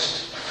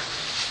context.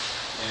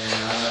 And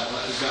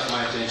it got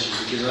my attention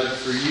because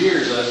for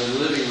years I've been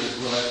living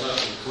with what I thought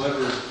was a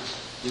clever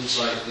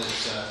insight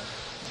that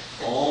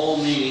all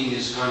meaning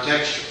is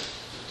contextual.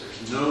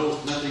 There's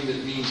nothing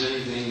that means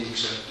anything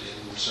except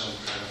in some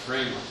kind of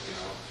framework, you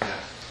know. Yeah.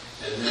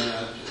 And then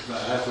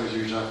about halfway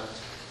through you're talking,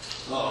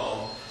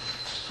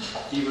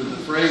 even the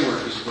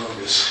framework is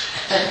bogus.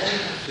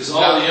 Because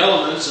all the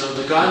elements of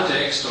the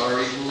context are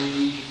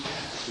equally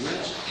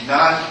dimensional.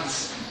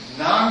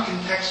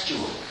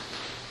 Non-contextual.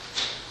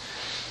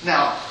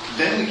 Now,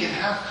 then we can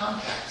have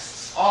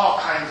contexts, all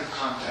kinds of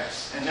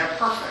contexts, and they're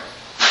perfect.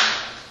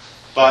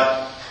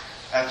 But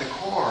at the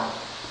core,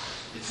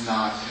 it's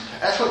non-contextual.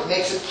 That's what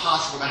makes it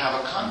possible to have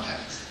a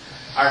context.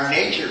 Our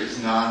nature is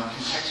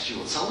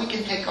non-contextual, so we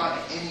can take on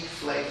any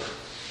flavor,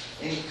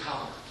 any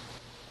color.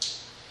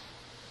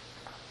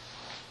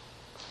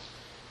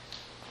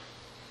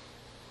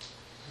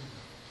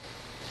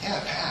 Yeah,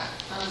 Pat.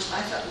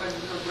 I thought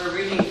we're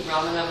reading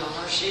Ramana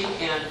Maharshi,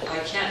 and I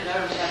can't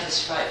never have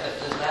this right,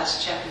 but the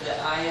last chapter that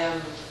I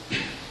am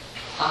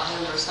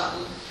Aham or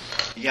something.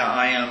 Yeah,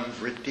 I am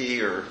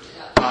Vritti or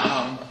Yeah.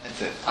 Aham.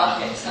 That's it.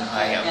 Okay, something.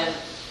 I am. And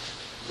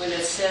when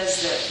it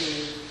says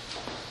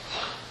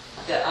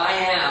that I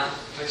am,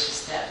 which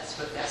is that's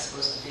what that's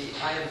supposed to be.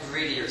 I am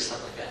Vritti or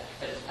something like that.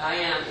 But I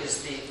am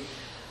is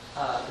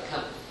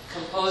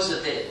composed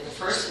of the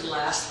first and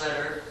last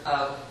letter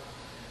of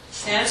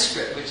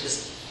Sanskrit, which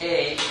is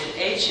A and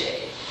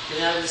HA.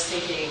 And I was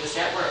thinking, is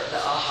that where the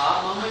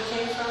aha moment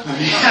came from?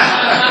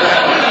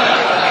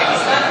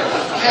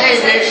 Hey,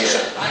 maybe.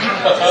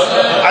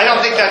 I don't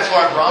think that's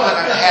what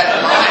Ramana had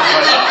in mind,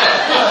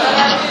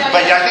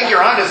 but I think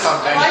you're onto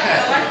something. I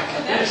like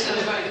the connection.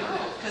 I'm going,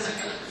 because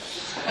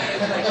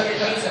it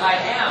means I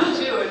am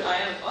too, and I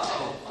am,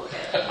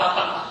 okay.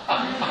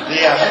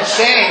 Yeah, he's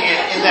saying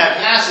in that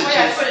passage. The way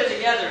I put it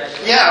together.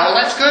 Anyway. Yeah, well,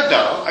 that's good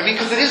though. I mean,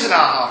 because it is an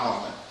aha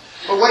moment.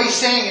 But what he's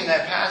saying in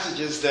that passage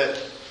is that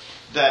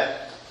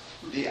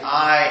the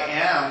I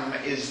am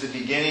is the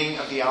beginning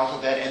of the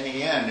alphabet and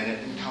the end, and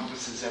it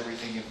encompasses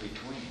everything in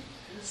between.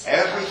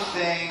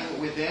 Everything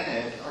within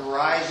it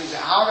arises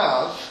out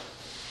of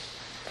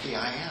the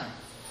I am,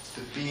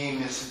 the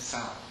beingness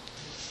itself,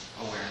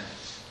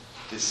 awareness,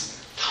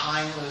 this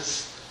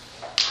timeless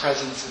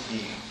presence of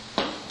being.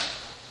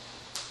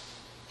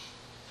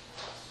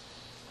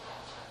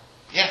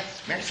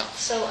 Yes, Marisol.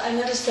 So I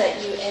noticed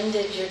that you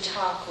ended your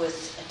talk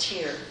with a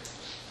tear.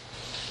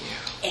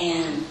 Yeah.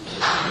 And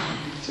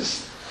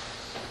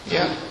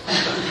yeah.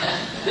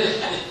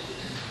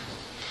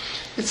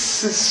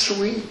 It's a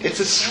sweet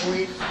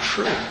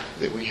truth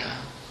that we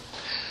have.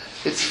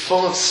 It's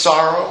full of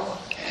sorrow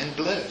and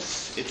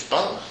bliss. It's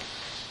both.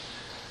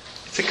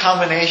 It's a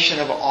combination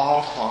of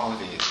all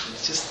qualities.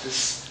 It's just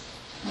this,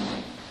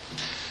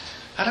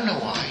 I don't know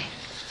why.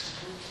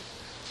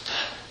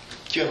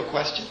 Do you have a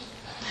question?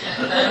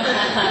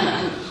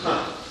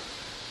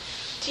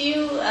 Do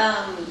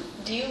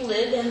you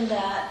live in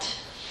that?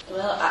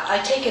 Well,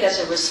 I take it as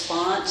a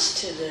response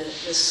to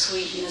the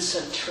sweetness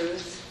of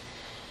truth,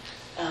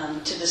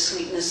 to the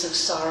sweetness of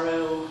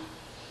sorrow.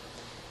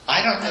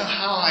 I don't know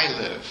how I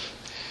live.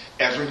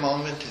 Every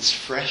moment is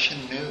fresh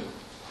and new.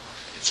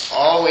 It's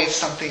always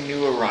something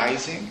new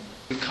arising.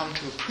 You come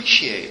to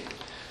appreciate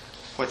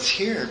what's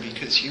here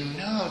because you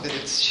know that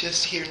it's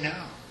just here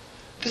now.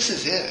 This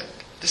is it.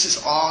 This is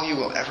all you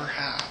will ever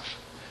have.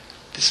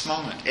 This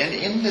moment. And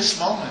in this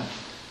moment,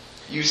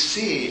 you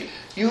see,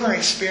 you are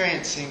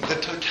experiencing the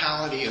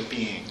totality of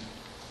being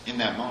in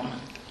that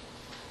moment.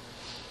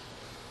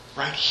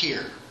 Right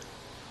here.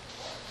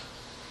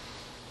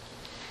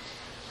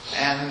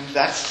 And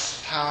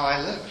that's how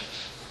I live.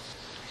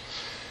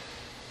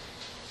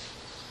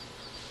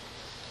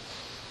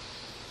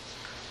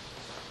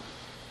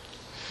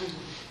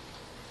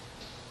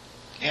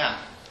 Yeah,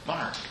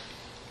 Mark.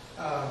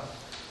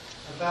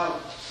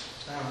 About,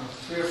 I don't know,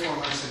 3 or 4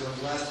 months ago,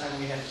 the last time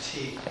we had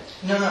tea.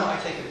 No, I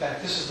take it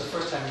back. This is the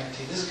first time we had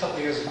tea. This is a couple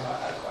of years ago.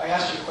 I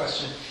asked you a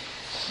question.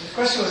 And the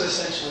question was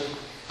essentially,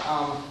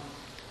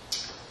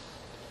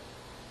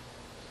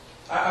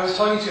 I was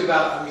talking to you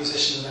about a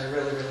musician that I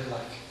really, really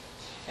like.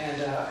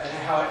 And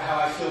how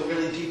I feel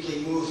really deeply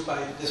moved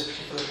by this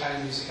particular kind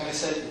of music. And I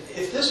said,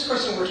 if this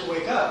person were to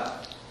wake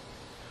up,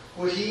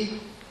 would he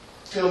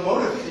feel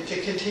motivated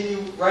to continue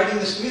writing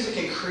this music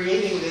and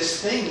creating this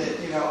thing that,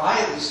 I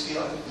at least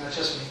feel, not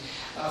just me,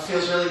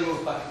 feels really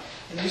moved by?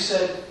 And you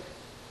said,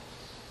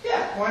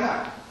 yeah, why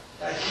not?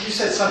 You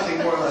said something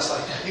more or less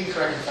like that. You can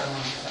correct me if I'm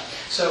wrong.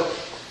 So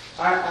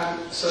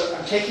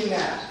I'm taking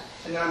that,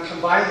 and then I'm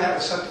combining that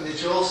with something that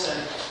Joel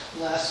said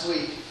last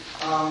week.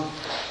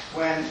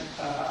 When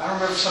I don't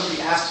remember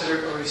somebody asked it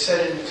or he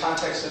said it in the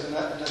context of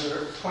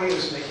another point he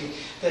was making,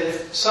 that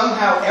if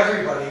somehow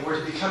everybody were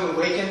to become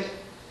awakened,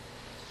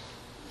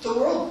 the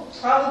world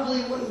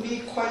probably wouldn't be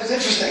quite as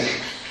interesting.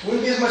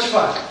 Wouldn't be as much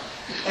fun.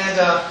 And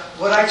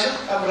what I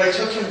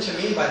took him to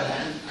mean by that,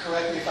 and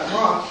correct me if I'm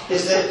wrong,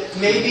 is that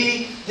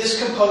maybe this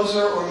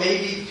composer or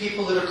maybe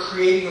people that are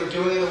creating or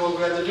doing in the world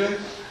whatever they're doing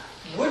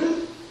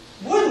wouldn't,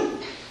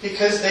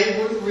 because they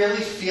wouldn't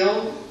really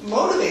feel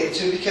motivated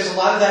to, because a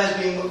lot of that is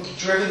being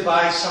driven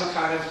by some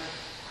kind of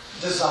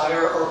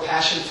desire or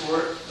passion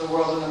for the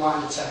world and the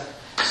mind, etc.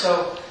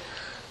 So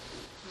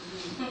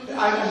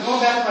I'm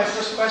going back to my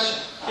first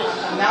question.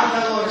 Now I'm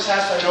no longer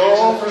satisfied with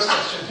answering the first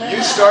question.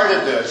 You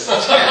started this.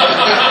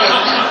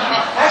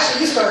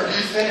 Actually, you started.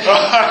 You finished.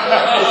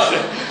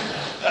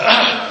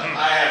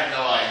 I have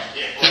no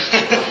idea what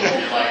it would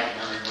be like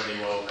when everybody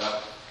woke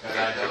up, and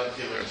I don't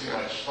give it too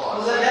much thought.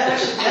 Well, that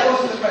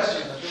wasn't the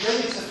question. Though.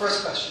 Really, it's the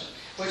first question,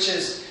 which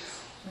is,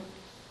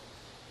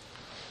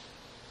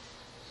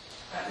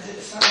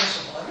 it's not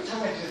answerable. Every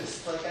time I do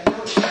this, like I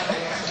know it's not my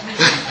answer.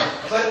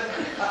 But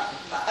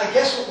I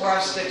guess where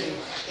I'm sticking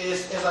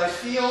is I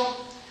feel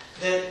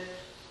that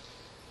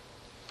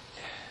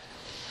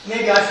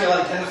maybe I feel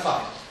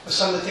identified with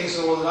some of the things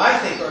in the world that I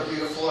think are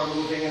beautiful or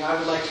moving, and I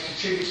would like to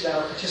contribute to that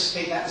or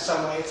participate in that in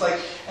some way. It's like,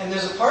 and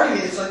there's a part of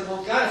me that's like,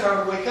 well, God, if I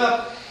were to wake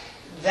up,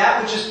 that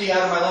would just be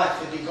out of my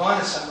life. It'd be gone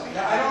in some way.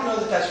 Now, I don't know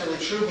that that's really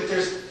true, but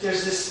there's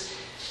this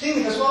thing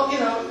that goes, well,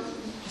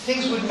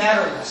 things would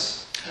matter less.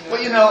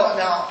 Well,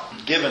 now,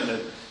 given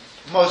that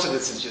most of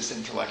this is just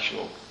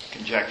intellectual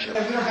conjecture,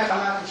 And we don't have, I'm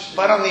not interested.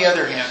 but on the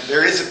other hand,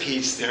 there is a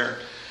piece there.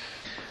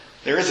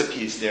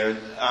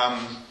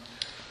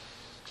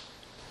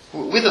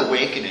 With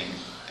awakening,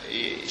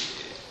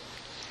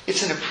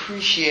 it's an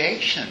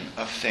appreciation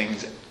of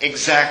things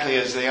exactly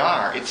as they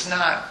are. It's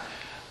not,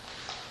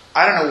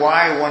 I don't know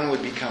why one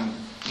would become,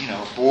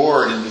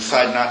 bored and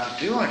decide not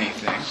to do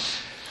anything.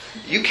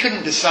 You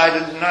couldn't decide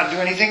to not do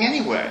anything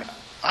anyway.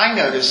 I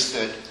noticed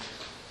that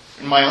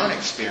in my own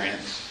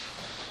experience,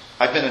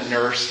 I've been a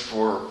nurse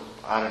for,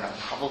 I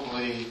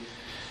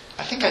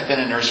think I'd been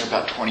a nurse for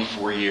about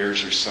 24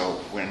 years or so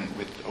when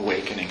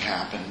awakening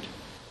happened.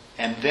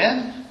 And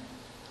then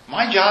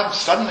my job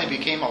suddenly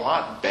became a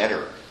lot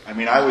better. I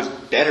mean, I was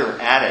better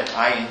at it.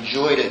 I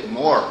enjoyed it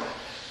more.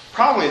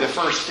 Probably the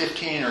first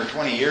 15 or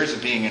 20 years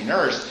of being a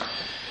nurse,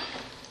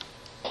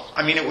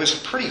 I mean, it was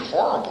pretty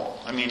horrible.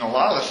 I mean, a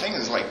lot of the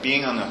things like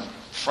being on the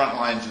front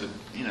lines of the,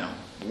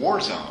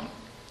 war zone.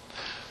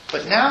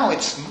 But now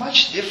it's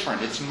much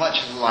different. It's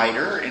much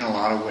lighter in a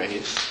lot of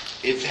ways.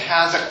 It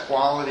has a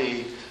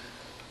quality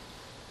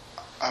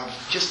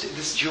of just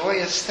this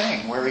joyous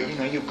thing where,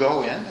 you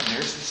go in and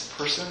there's this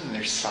person and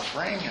they're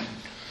suffering and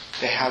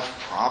they have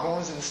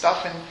problems and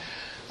stuff, and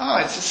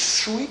it's a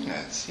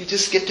sweetness. You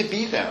just get to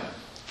be them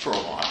for a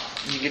while.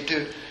 You get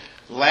to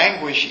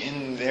languish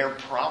in their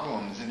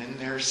problems and in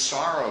their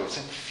sorrows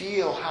and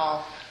feel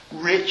how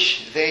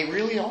rich they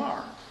really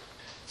are.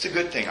 It's a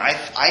good thing. I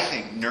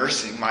think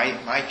nursing,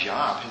 my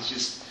job, has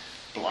just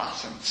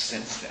blossomed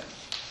since then.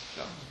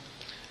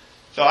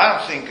 So I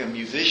don't think a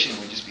musician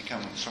would just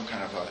become some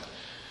kind of a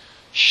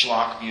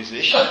schlock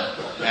musician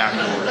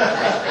afterward.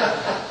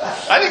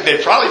 I think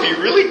they'd probably be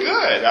really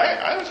good.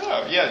 I don't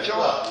know. Yeah, Joel.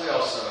 Well, we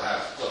also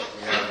have,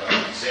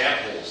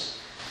 examples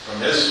from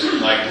this,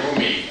 like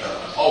Rumi, a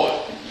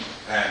poet.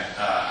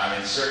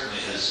 And, certainly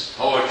his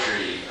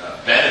poetry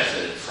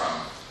benefited from,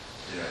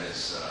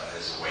 his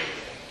awakening.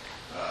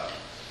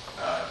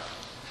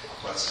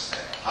 What's his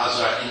name?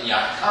 Hazrat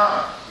Inayat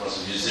Khan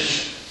was a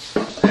musician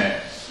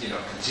and,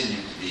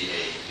 continued to be a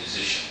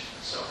musician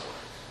and so forth.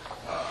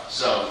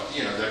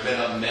 There have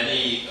been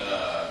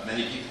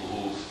many people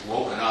who've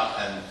woken up,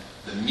 and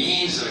the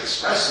means of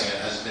expressing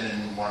it has been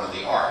in one of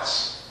the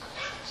arts.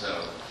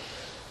 So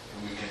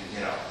we can,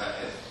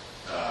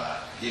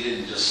 he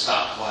didn't just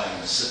stop playing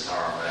the sitar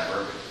or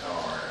whatever,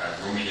 or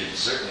Rumi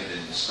certainly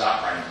didn't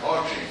stop writing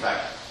poetry. In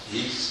fact,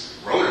 he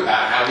wrote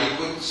about how he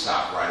couldn't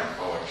stop writing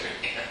poetry.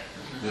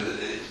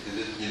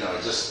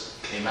 It just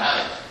came out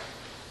of him.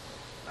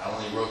 I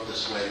only wrote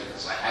this way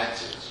because I had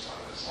to, is one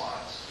of his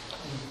lines.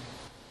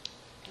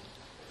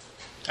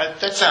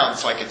 That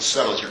sounds like it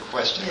settles your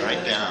question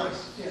right down.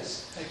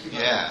 Yes, thank you.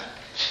 Yeah.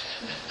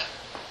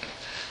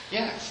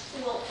 Yes.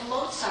 Well,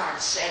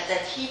 Mozart said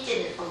that he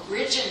didn't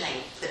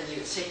originate the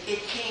music,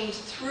 it came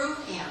through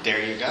him.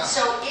 There you go.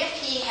 So if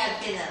he had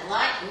been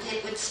enlightened,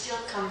 it would still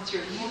come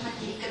through him and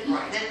he could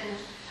write it, and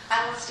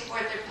I don't see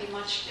where there'd be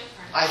much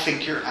difference. I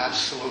think you're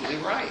absolutely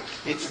right.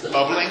 It's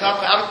bubbling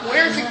up out of,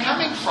 where is it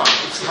coming from?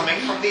 It's coming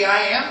from the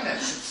I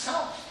amness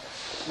itself.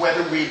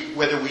 Whether we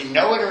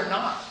know it or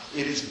not,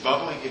 it is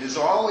bubbling. It is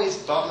always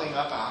bubbling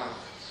up out of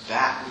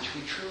that which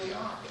we truly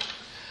are.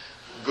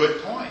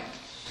 Good point.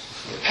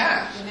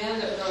 Pat. The man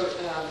that wrote,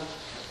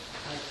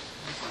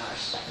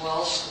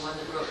 Walsh, the one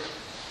that wrote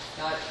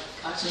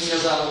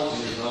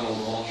Donald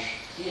Walsh.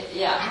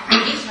 Yeah,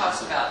 he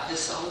talks about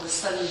this. All of a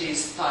sudden,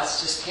 these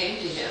thoughts just came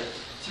to him,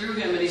 through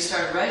him, and he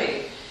started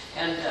writing.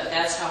 And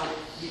that's how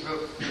he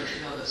wrote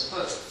those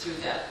books, through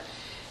that.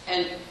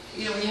 And,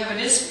 when you have an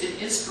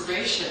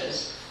inspiration,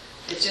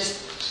 it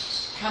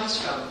just comes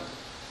from.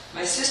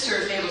 My sister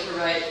is able to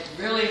write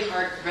really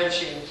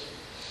heart-wrenching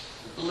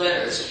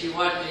letters. If you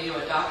want,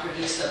 a doctor to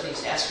do something,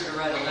 ask her to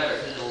write a letter,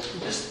 and it'll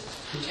just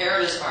tear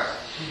at his heart.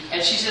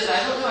 And she says,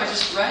 I don't know, I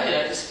just write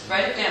it. I just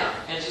write it down.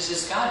 And she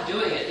says, God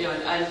doing it.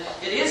 And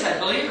it is, I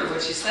believe her when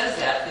she says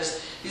that,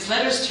 because these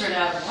letters turn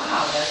out,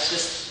 wow, that's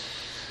just,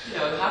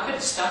 how could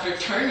a doctor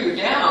turn you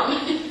down?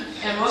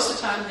 And most of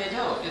the time they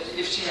don't,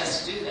 if she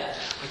has to do that.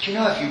 But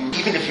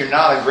even if you're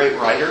not a great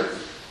writer,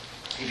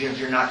 even if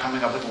you're not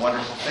coming up with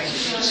wonderful things,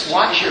 if you just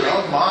watch your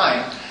own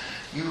mind,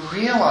 you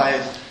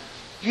realize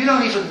you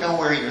don't even know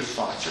where your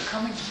thoughts are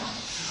coming from.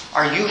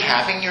 Are you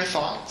having your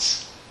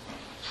thoughts?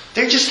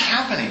 They're just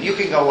happening. You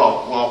can go,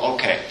 well,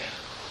 okay,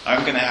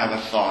 I'm going to have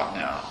a thought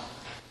now.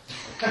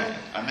 Okay,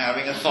 I'm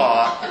having a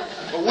thought.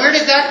 But where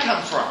did that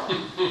come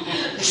from?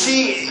 You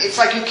see, it's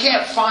like you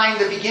can't find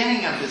the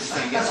beginning of this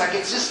thing. It's like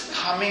it's just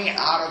coming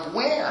out of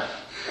where?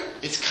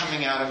 It's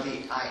coming out of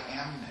the I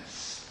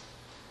amness.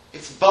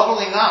 It's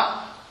bubbling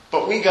up.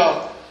 But we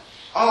go,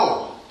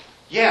 oh,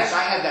 yes,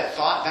 I had that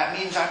thought. That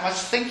means I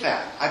must think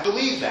that. I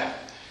believe that.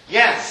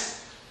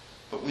 Yes.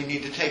 But we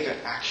need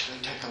to actually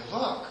take a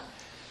look.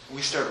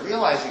 We start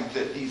realizing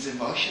that these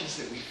emotions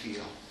that we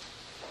feel,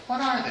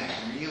 what are they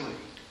really?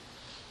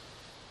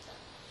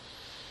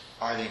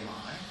 Are they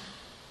mine?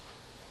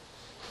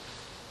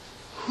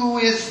 Who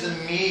is the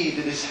me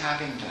that is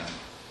having them?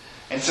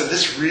 And so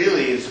this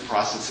really is the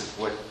process of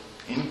what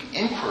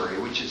inquiry,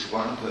 which is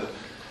one of the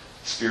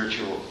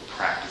spiritual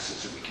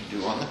practices that we can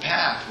do on the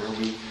path, where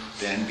we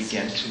then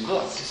begin to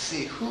look to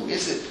see who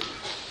is it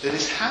that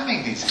is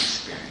having these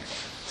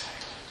experiences.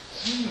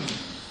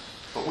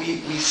 But we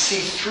see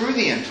through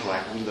the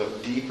intellect, we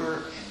look deeper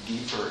and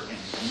deeper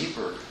and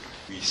deeper.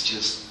 We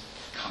just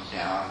come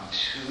down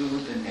to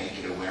the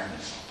naked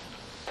awareness.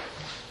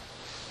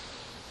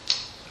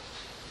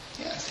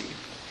 Yeah, Steve.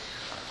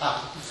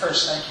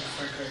 First, thank you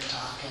for a great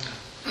talk.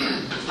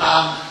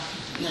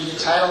 And you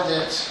titled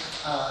it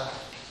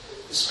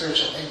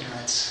 "Spiritual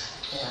Ignorance,"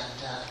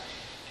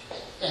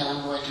 and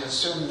I'm going to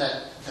assume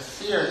that the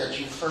fear that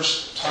you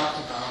first talked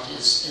about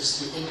is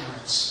the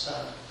ignorance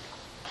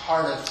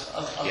part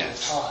of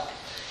Yes. the talk.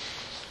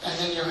 And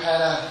then you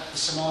had a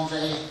Simone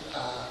Weil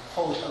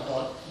quote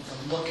about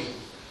the looking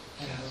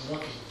and the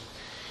looking.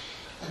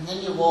 And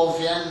then you wove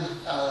in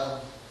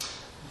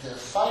the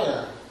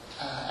fire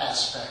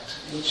aspect,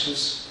 which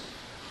is,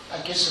 I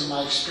guess in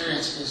my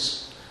experience,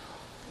 is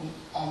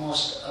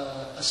almost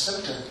a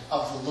symptom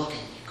of the looking,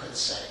 you could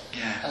say.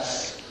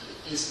 Yes.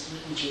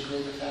 Would you agree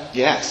with that?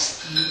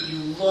 Yes. You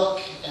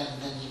look and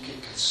then you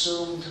get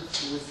consumed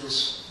with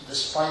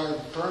this fire,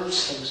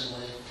 burns things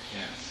away.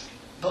 Yes.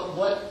 But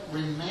what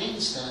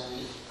remains then,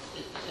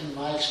 in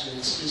my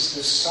experience, is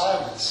this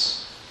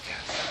silence.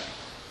 Yes.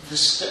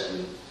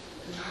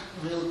 Not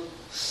real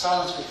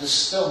silence, but this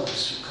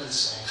stillness, you could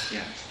say.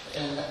 Yes.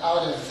 And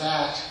out of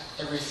that,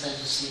 everything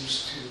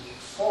seems to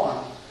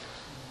form,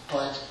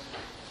 but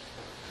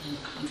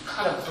you've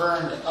kind of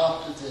burned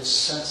up this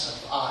sense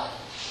of I.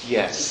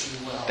 Yes. If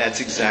you will. That's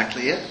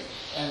exactly it.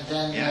 And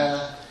then,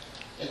 Yeah.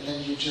 and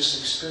then you just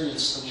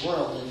experience the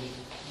world, and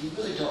you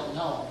really don't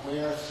know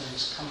where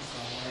things come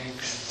from or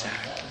anything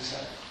like that.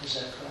 Is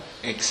that correct?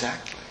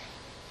 Exactly.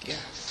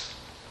 Yes.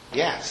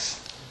 Yes.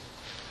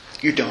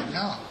 You don't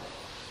know.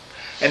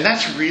 And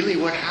that's really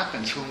what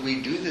happens when we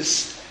do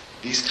these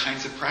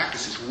kinds of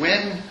practices.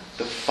 When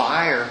the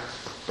fire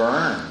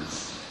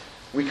burns,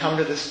 we come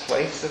to this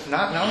place of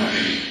not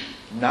knowing.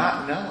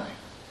 Not knowing.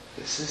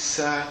 This is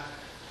a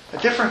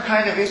different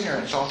kind of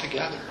ignorance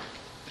altogether.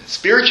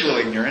 Spiritual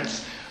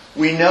ignorance,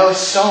 we know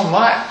so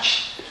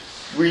much.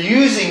 We're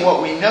using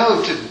what we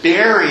know to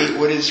bury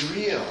what is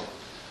real.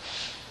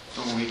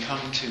 But when we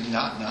come to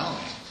not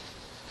knowing,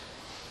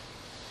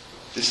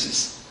 this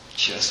is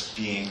just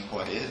being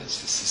what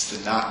is. This is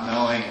the not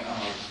knowing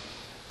of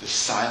the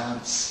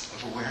silence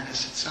of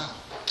awareness itself.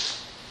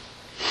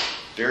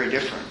 Very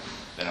different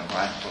than a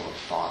mind full of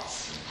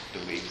thoughts and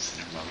beliefs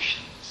and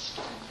emotions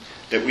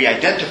that we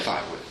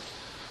identify with.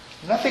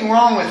 Nothing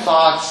wrong with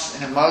thoughts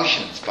and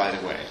emotions, by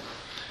the way.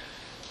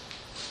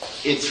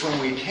 It's when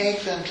we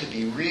take them to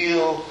be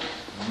real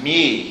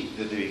me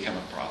that they become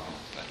a problem.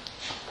 But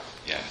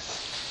yes,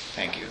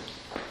 thank you.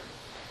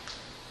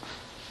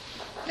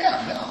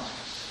 Yeah, Mel.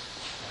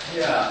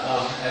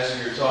 Yeah, as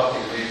you were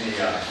talking, it made me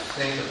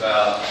think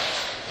about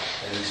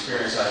an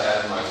experience I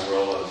had in my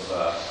world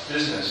of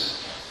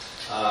business.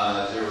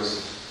 There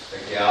was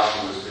a gal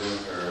who was doing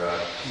her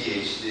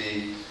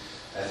PhD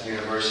at the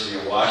University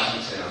of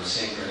Washington on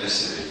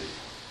synchronicity.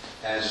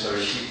 And so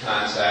she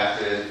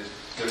contacted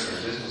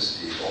different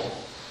business people,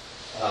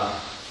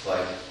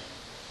 like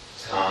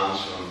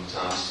Tom's from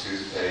Tom's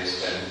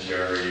Toothpaste, Ben &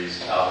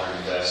 Jerry's, Albert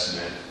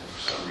Investment,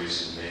 for some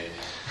reason me.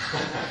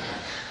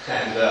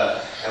 And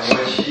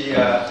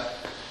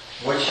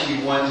what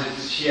she wanted,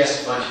 she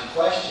asked a bunch of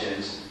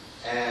questions,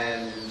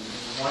 and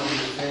one of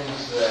the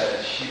things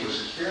that she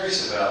was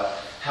curious about,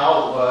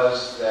 how it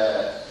was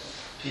that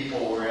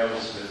people were able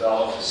to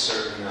develop a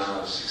certain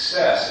amount of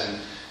success. And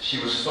she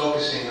was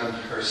focusing on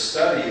her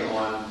study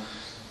on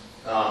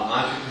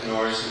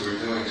entrepreneurs who were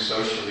doing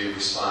socially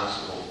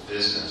responsible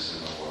business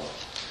in the world.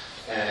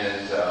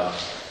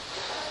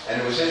 And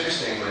it was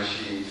interesting when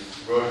she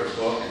wrote her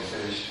book and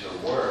finished her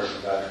work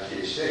and got her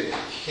PhD.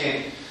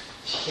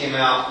 She came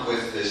out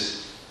with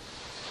this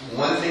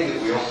one thing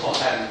that we all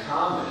had in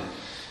common,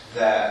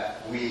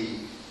 that we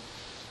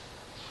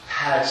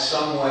had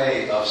some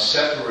way of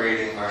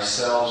separating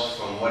ourselves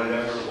from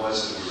whatever it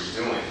was that we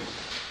were doing,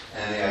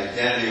 and the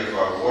identity of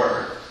our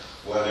work,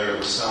 whether it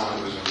was someone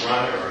who was a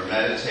runner or a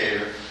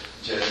meditator.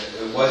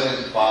 It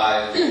wasn't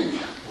by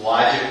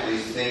logically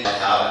thinking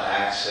how to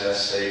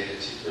access, say, a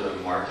particular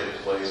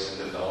marketplace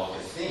and develop a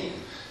theme.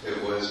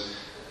 It was,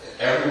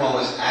 everyone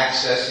was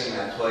accessing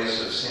that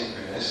place of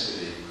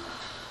synchronicity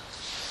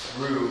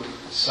through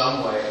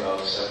some way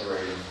of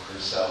separating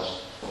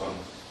themselves from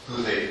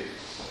who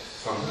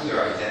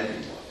their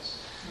identity was.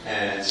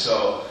 And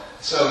so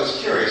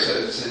it's curious. So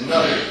it's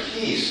another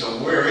piece. So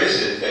where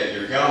is it that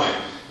you're going?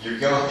 You're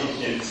going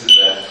into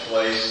that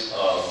place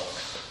of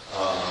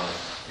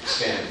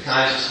expanded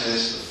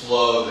consciousness, the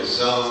flow, the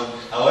zone,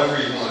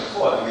 however you want to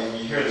call it. I mean,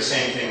 you hear the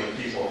same thing with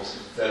people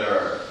that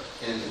are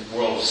in the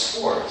world of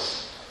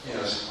sports. You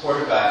know,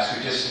 quarterbacks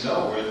who just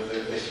know where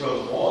they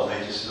throw the ball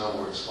and they just know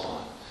where it's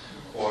going.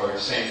 Or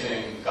same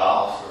thing in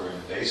golf or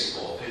in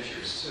baseball,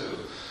 pitchers too.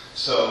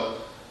 So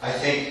I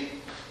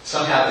think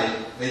somehow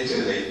they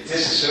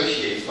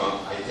disassociate from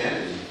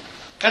identity.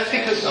 That's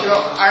because,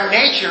 our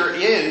nature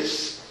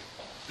is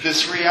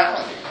this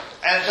reality.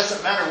 And it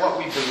doesn't matter what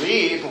we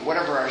believe or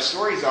whatever our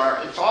stories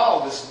are, it's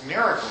all this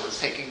miracle that's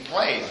taking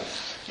place.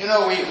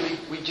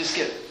 We just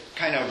get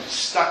kind of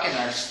stuck in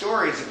our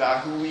stories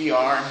about who we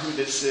are and who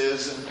this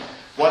is and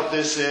what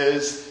this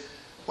is,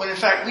 when in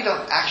fact we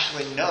don't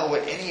actually know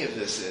what any of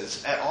this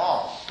is at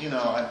all.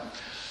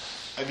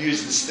 I've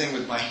used this thing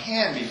with my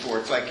hand before.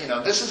 It's like,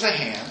 this is a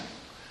hand.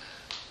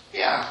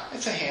 Yeah,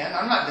 it's a hand.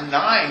 I'm not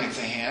denying it's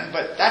a hand,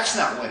 but that's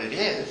not what it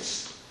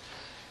is.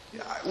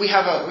 We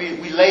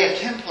lay a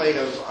template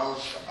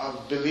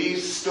of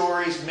beliefs,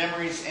 stories,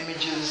 memories,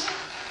 images,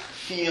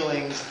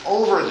 feelings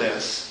over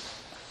this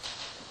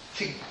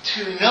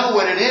to know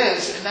what it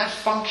is, and that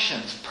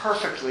functions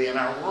perfectly in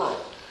our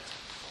world.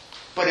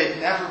 But it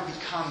never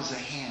becomes a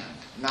hand.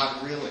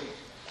 Not really.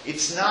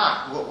 It's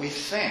not what we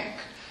think.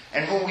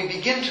 And when we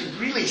begin to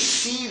really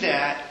see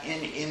that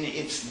in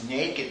its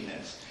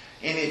nakedness,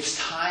 in its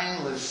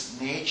timeless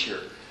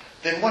nature,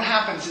 then what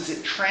happens is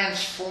it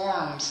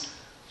transforms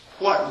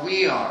what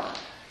we are.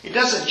 It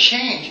doesn't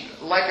change,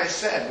 like I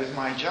said, with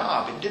my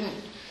job. It didn't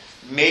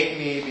make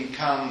me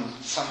become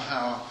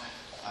somehow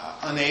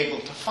unable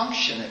to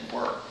function at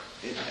work.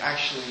 It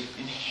actually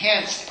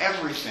enhanced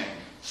everything,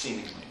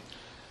 seemingly.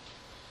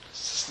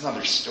 It's just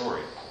another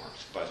story, of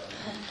course,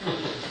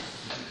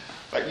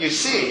 but you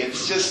see,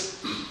 it's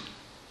just,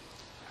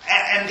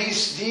 and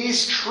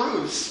these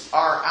truths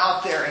are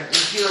out there, and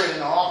you hear it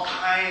in all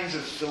kinds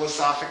of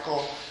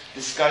philosophical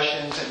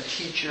discussions, and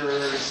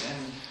teachers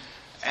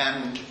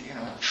and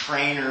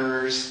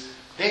trainers.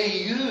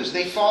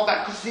 They fall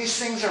back because these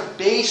things are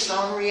based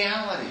on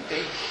reality.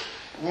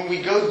 When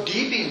we go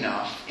deep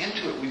enough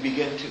into it, we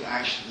begin to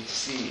actually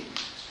see.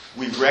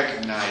 We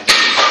recognize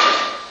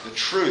the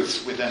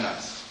truths within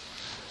us.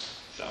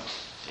 So,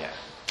 yeah.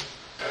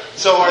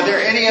 So, are there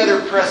any other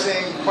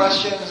pressing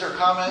questions or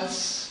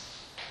comments?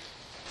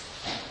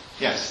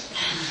 Yes.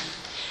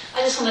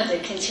 I just wanted to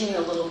continue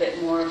a little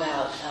bit more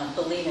about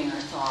believing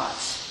our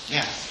thoughts.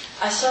 Yes.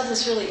 I saw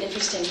this really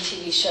interesting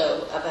TV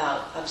show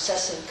about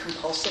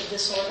obsessive-compulsive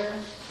disorder,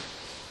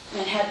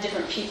 and it had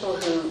different people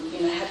who,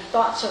 had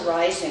thoughts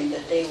arising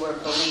that they were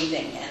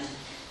believing, and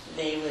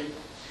they would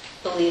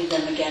believe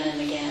them again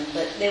and again.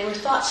 But they were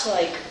thoughts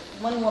like,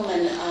 one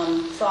woman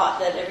thought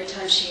that every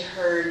time she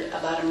heard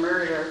about a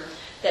murder,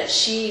 that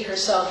she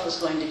herself was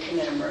going to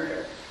commit a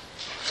murder.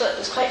 So it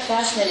was quite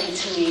fascinating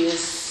to me to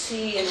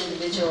see an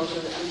individual who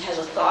has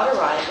a thought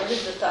arise. Where did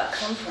the thought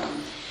come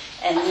from?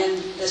 And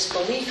then this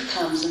belief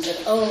comes and said,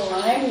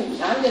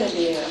 I'm going to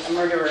be a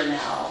murderer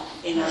now.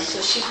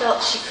 So she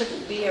felt she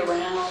couldn't be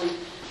around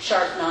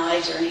sharp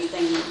knives or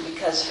anything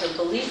because her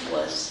belief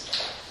was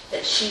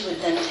that she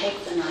would then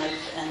take the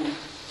knife and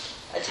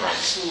attack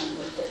someone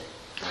with it.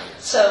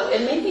 So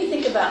it made me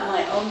think about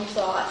my own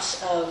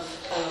thoughts of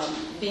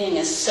being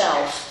a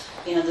self.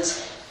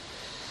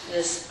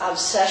 This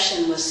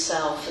obsession with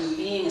self and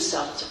being a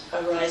self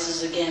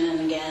arises again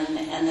and again,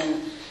 and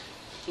then,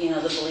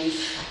 the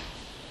belief,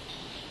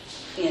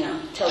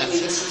 tells me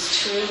this is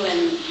true,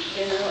 and,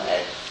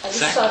 I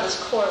just saw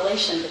this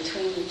correlation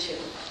between the two.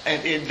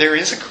 And there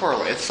is a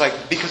correlation. It's like,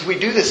 because we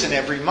do this in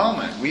every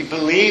moment. We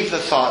believe the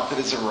thought that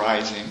is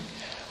arising,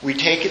 we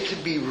take it to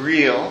be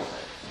real,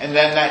 and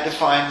then that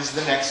defines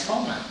the next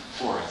moment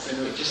for us.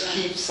 And it just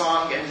keeps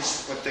on, and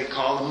it's what they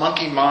call the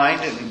monkey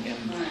mind in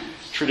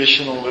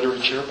traditional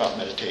literature about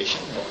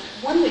meditation.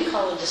 One we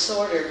call a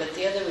disorder, but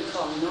the other we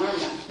call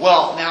normal.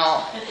 Well,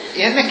 now,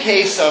 in the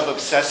case of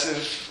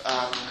obsessive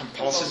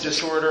compulsive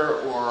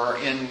disorder or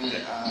in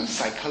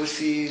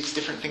psychoses,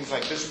 different things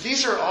like this,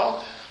 these are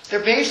all, they're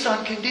based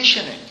on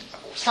conditioning,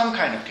 some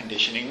kind of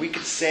conditioning. We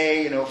could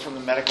say, from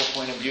the medical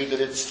point of view, that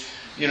it's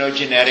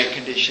genetic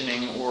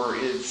conditioning or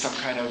it's some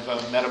kind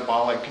of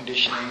metabolic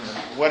conditioning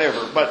or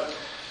whatever. But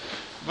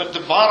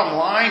the bottom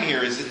line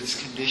here is that it's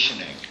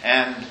conditioning,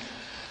 and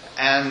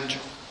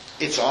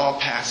it's all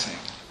passing.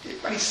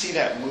 Everybody see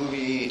that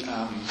movie,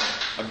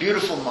 A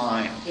Beautiful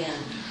Mind? Yeah.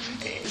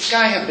 This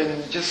guy had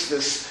been just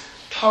this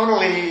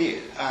totally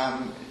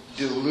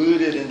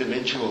deluded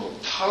individual,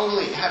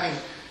 having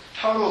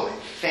total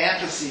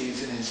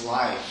fantasies in his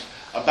life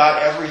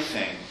about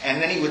everything.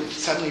 And then he would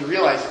suddenly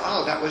realize,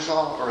 oh, that was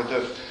all, or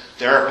the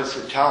therapist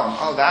would tell him,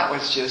 oh, that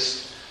was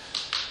just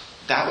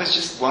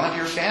one of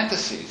your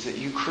fantasies that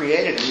you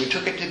created and you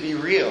took it to be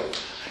real.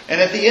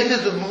 And at the end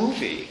of the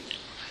movie,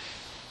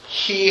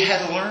 he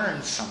had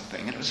learned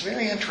something, and it was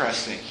very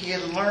interesting. He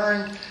had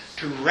learned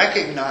to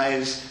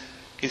recognize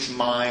his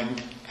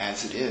mind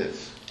as it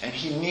is. And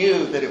he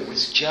knew that it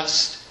was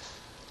just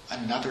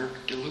another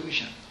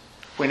delusion.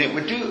 When it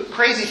would do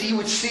crazy, he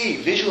would see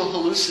visual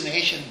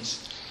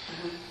hallucinations.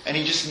 And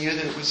he just knew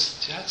that it was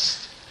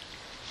just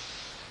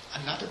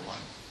another one.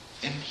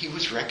 And he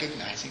was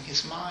recognizing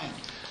his mind.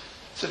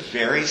 It's a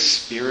very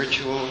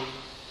spiritual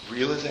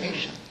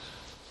realization.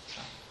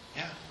 So,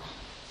 yeah.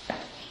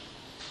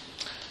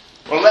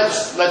 Well,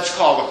 let's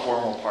call the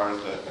formal part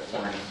of the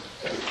morning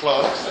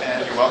close.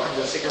 And you're welcome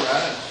to stick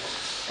around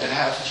and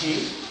have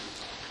tea.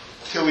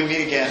 Till we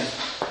meet again,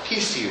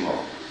 peace to you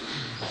all.